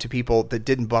sending it to people that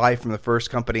didn't buy from the first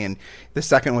company, and the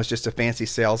second was just a fancy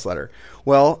sales letter.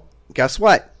 Well, guess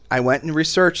what? I went and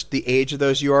researched the age of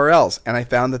those URLs, and I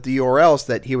found that the URLs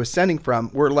that he was sending from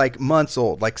were like months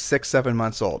old, like 6-7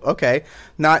 months old. Okay,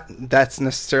 that's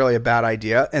necessarily a bad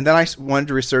idea. And then I wanted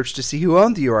to research to see who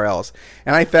owned the URLs,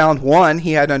 and I found one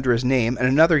he had under his name, and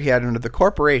another he had under the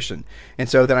corporation. And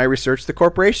so then I researched the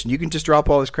corporation. You can just drop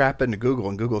all this crap into Google,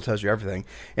 and Google tells you everything.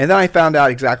 And then I found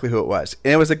out exactly who it was,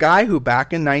 and it was a guy who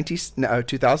back in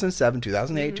 2007,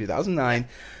 2008, 2009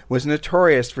 was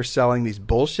notorious for selling these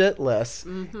bullshit lists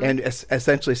and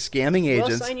essentially scamming agents.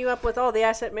 We'll sign you up with all the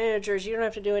asset managers. You don't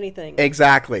have to do anything.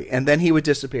 Exactly. And then he would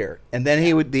disappear. And then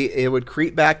it would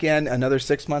creep back in another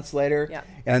 6 months later. Yeah.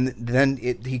 And then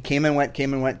he came and went.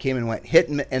 Hit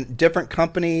and different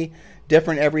company,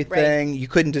 different everything. Right. You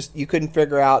couldn't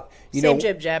figure out. Same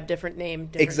jib jab, different name.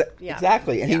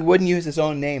 Exactly. And he wouldn't use his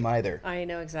own name either. I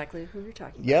know exactly who you're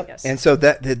talking about. Yep. Yes. And so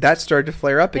that started to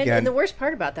flare up again. And the worst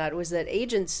part about that was that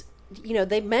agents,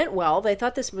 they meant well. They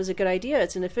thought this was a good idea.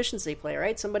 It's an efficiency play,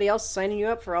 right? Somebody else signing you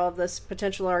up for all of this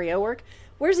potential REO work.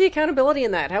 Where's the accountability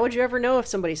in that? How would you ever know if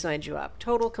somebody signed you up?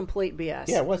 Total, complete BS.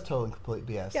 Yeah, it was total and complete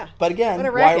BS. Yeah. But again,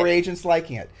 why were agents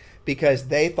liking it? Because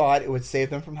they thought it would save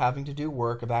them from having to do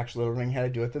work of actually learning how to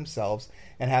do it themselves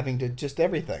and having to just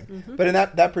everything. Mm-hmm. But in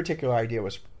that particular idea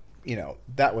was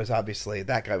that was obviously,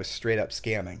 that guy was straight up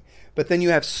scamming. But then you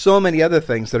have so many other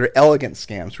things that are elegant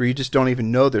scams where you just don't even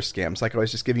know they're scams. Like I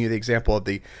was just giving you the example of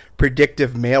the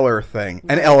predictive mailer thing,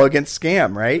 an elegant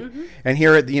scam, right? Mm-hmm. And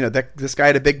here, this guy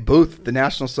had a big booth, the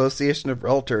National Association of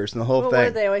Realtors, and the whole thing. What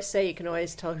do they always say? You can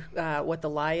always tell what the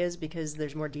lie is because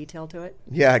there's more detail to it.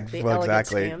 Yeah, well,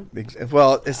 exactly. Scam.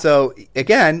 Well, so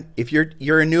again, if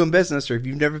you're new in business, or if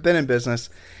you've never been in business,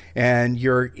 and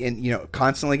you're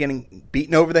constantly getting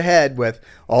beaten over the head with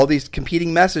all these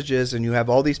competing messages, and you have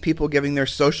all these people giving their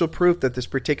social proof that this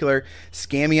particular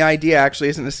scammy idea actually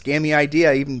isn't a scammy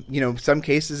idea. Even, in some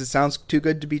cases it sounds too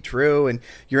good to be true, and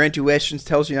your intuition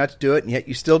tells you not to do it, and yet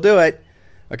you still do it.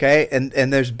 Okay.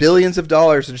 And there's billions of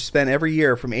dollars that are spent every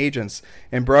year from agents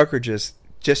and brokerages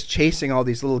just chasing all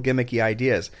these little gimmicky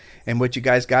ideas. And what you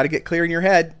guys got to get clear in your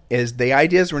head is the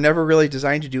ideas were never really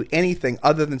designed to do anything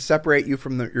other than separate you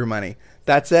from your money.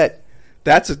 That's it.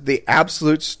 That's the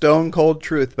absolute stone cold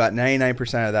truth about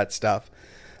 99% of that stuff.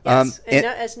 Yes, and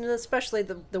especially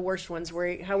the worst ones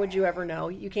where how would you ever know?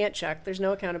 You can't check. There's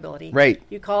no accountability. Right.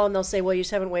 You call and they'll say, well, you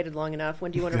just haven't waited long enough.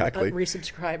 When do you want to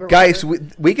resubscribe? Or Guys,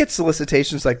 we get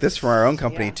solicitations like this from our own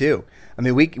company too. I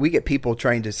mean, we get people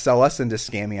trying to sell us into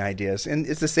scammy ideas. And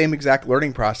it's the same exact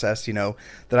learning process, that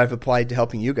I've applied to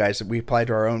helping you guys, that we apply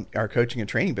to our coaching and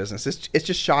training business. It's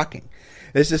just shocking.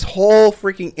 There's this whole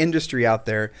freaking industry out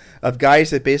there of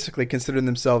guys that basically consider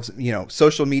themselves,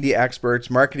 social media experts,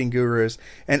 marketing gurus,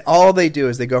 and all they do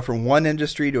is they go from one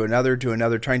industry to another,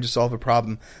 trying to solve a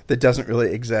problem that doesn't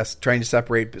really exist, trying to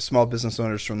separate small business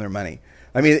owners from their money.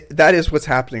 I mean, that is what's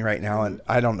happening right now, and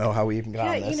I don't know how we even got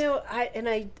on this.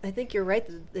 I think you're right.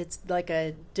 It's like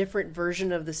a different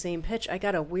version of the same pitch. I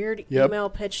got a weird email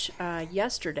pitch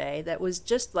yesterday that was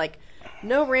just like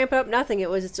no ramp up, nothing. It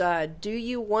was, do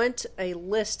you want a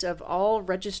list of all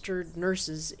registered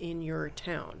nurses in your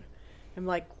town? I'm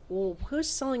like, well, who's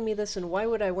selling me this, and why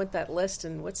would I want that list,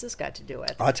 and what's this got to do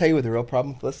with? I'll tell you what the real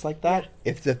problem with lists like that,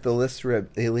 if the lists were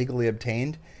illegally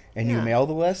obtained, and you mail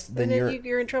the list, then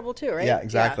you're in trouble too, right? Yeah,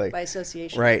 exactly. Yeah, by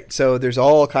association. Right. So there's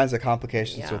all kinds of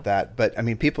complications with that. But I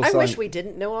mean, I wish we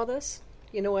didn't know all this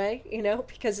in a way,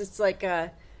 because it's like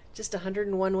just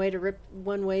 101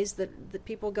 ways that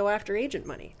people go after agent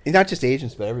money. And not just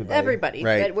agents, but everybody. Everybody.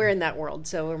 Right. We're in that world,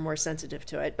 so we're more sensitive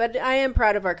to it. But I am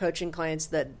proud of our coaching clients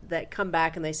that come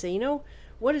back and they say,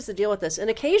 what is the deal with this? And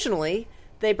occasionally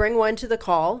they bring one to the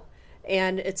call.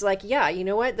 And it's like, you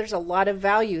know what? There's a lot of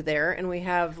value there, and we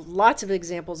have lots of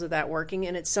examples of that working,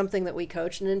 and it's something that we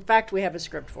coach. And in fact, we have a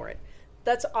script for it.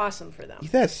 That's awesome for them.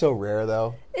 That's so rare,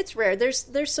 though. It's rare. There's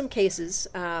some cases,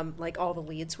 like All the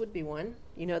Leads would be one.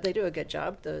 They do a good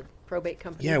job. The probate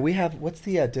company. Yeah, we have. What's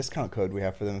the discount code we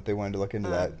have for them if they wanted to look into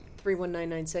that?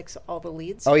 31996. All the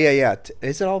Leads. Oh yeah.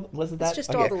 Is it all? Was it that? It's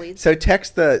just All the Leads. So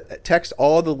text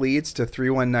All the Leads to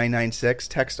 31996.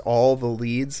 Text All the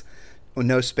Leads.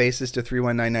 No spaces to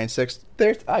 31996.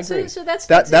 I agree. So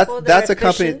that's a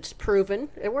company proven.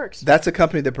 It works. That's a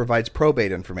company that provides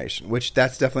probate information, which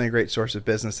that's definitely a great source of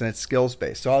business, and it's skills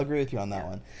based. So I'll agree with you on that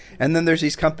one. And then there's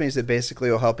these companies that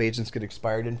basically will help agents get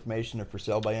expired information or for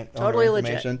sale by totally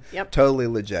information. Legit. Yep. Totally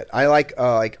legit. I like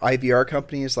IVR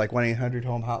companies like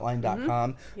 1-800-HOMEHOTLINE.com.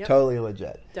 Mm-hmm. Yep. Totally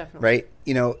legit. Definitely. Right.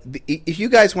 If you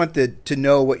guys want to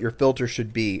know what your filter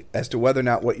should be as to whether or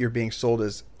not what you're being sold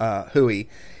is hooey,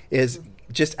 is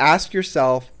just ask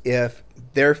yourself if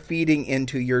they're feeding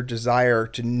into your desire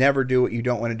to never do what you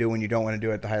don't want to do when you don't want to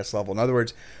do it at the highest level. In other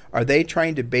words, are they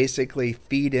trying to basically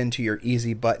feed into your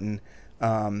easy button?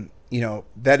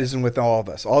 That isn't with all of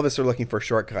us. All of us are looking for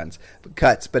shortcuts.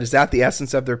 But is that the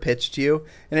essence of their pitch to you?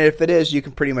 And if it is, you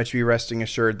can pretty much be resting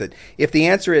assured that if the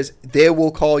answer is they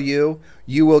will call you,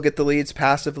 you will get the leads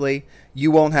passively.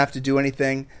 You won't have to do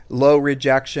anything. Low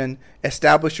rejection.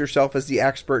 Establish yourself as the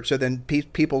expert so then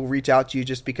people reach out to you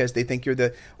just because they think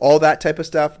you're all that type of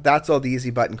stuff. That's all the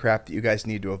easy button crap that you guys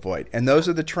need to avoid. And those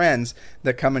are the trends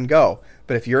that come and go.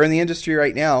 But if you're in the industry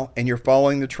right now and you're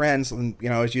following the trends, and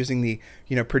I was using the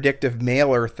predictive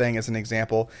mailer thing as an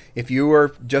example. If you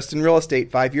were just in real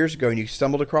estate 5 years ago and you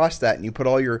stumbled across that and you put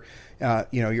all your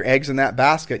your eggs in that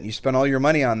basket and you spent all your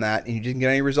money on that and you didn't get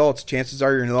any results, chances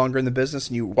are you're no longer in the business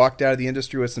and you walked out of the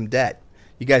industry with some debt.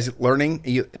 You guys learning? Are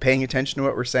you paying attention to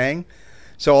what we're saying?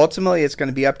 So ultimately, it's going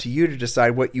to be up to you to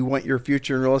decide what you want your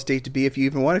future in real estate to be, if you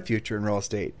even want a future in real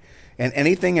estate. And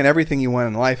anything and everything you want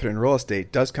in life and in real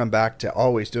estate does come back to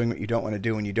always doing what you don't want to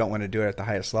do when you don't want to do it at the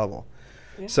highest level.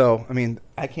 Yeah. So,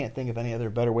 I can't think of any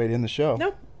other better way to end the show.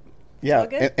 Nope.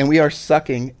 Yeah, and we are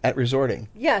sucking at resorting.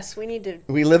 Yes, we need to.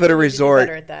 We live at a resort,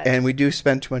 and we do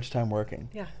spend too much time working.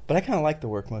 Yeah. But I kind of like the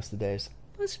work most of the days.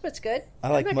 It's good. I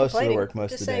like most of the work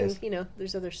most of the days. Just saying,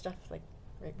 there's other stuff like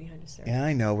right behind us there. Yeah,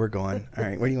 I know. We're going. All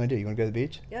right. What do you want to do? You want to go to the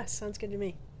beach? Yeah, sounds good to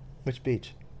me. Which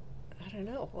beach? I don't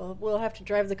know. Well, we'll have to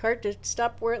drive the cart to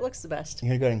stop where it looks the best. You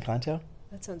going to go to Encanto?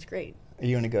 That sounds great. Are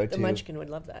you going to go The to... Munchkin would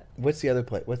love that. What's the other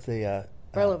place? What's the...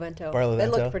 Barlovento. Barlovento? It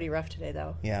looked pretty rough today,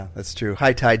 though. Yeah, that's true.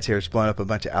 High tides here. It's blowing up a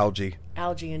bunch of algae.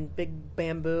 Algae and big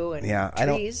bamboo and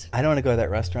trees. I don't want to go to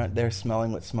that restaurant. They're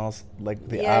smelling what smells like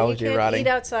the Yeah, algae you can't rotting. eat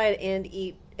outside and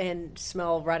eat and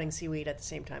smell rotting seaweed at the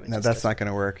same time. No, that's not going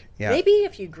to work. Yeah. Maybe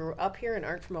if you grew up here and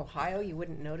aren't from Ohio, you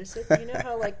wouldn't notice it. You know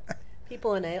how like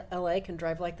people in LA can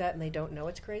drive like that and they don't know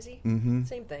it's crazy? Mm-hmm.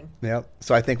 Same thing. Yep.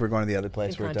 So I think we're going to the other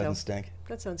place where it Encanto. doesn't stink.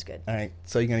 That sounds good. All right.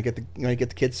 So you're going to get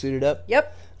the kids suited up?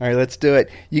 Yep. All right, let's do it.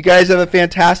 You guys have a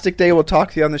fantastic day. We'll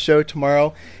talk to you on the show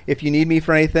tomorrow. If you need me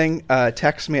for anything,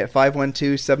 text me at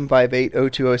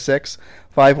 512-758-0206,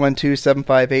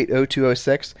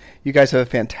 512-758-0206. You guys have a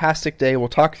fantastic day. We'll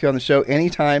talk to you on the show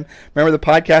anytime. Remember, the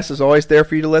podcast is always there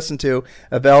for you to listen to,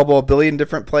 available a billion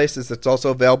different places. It's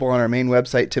also available on our main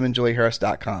website,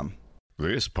 timandjulieharris.com.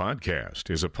 This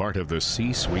podcast is a part of the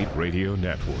C-Suite Radio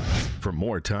Network. For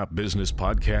more top business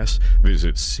podcasts,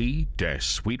 visit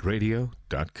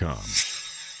c-suiteradio.com.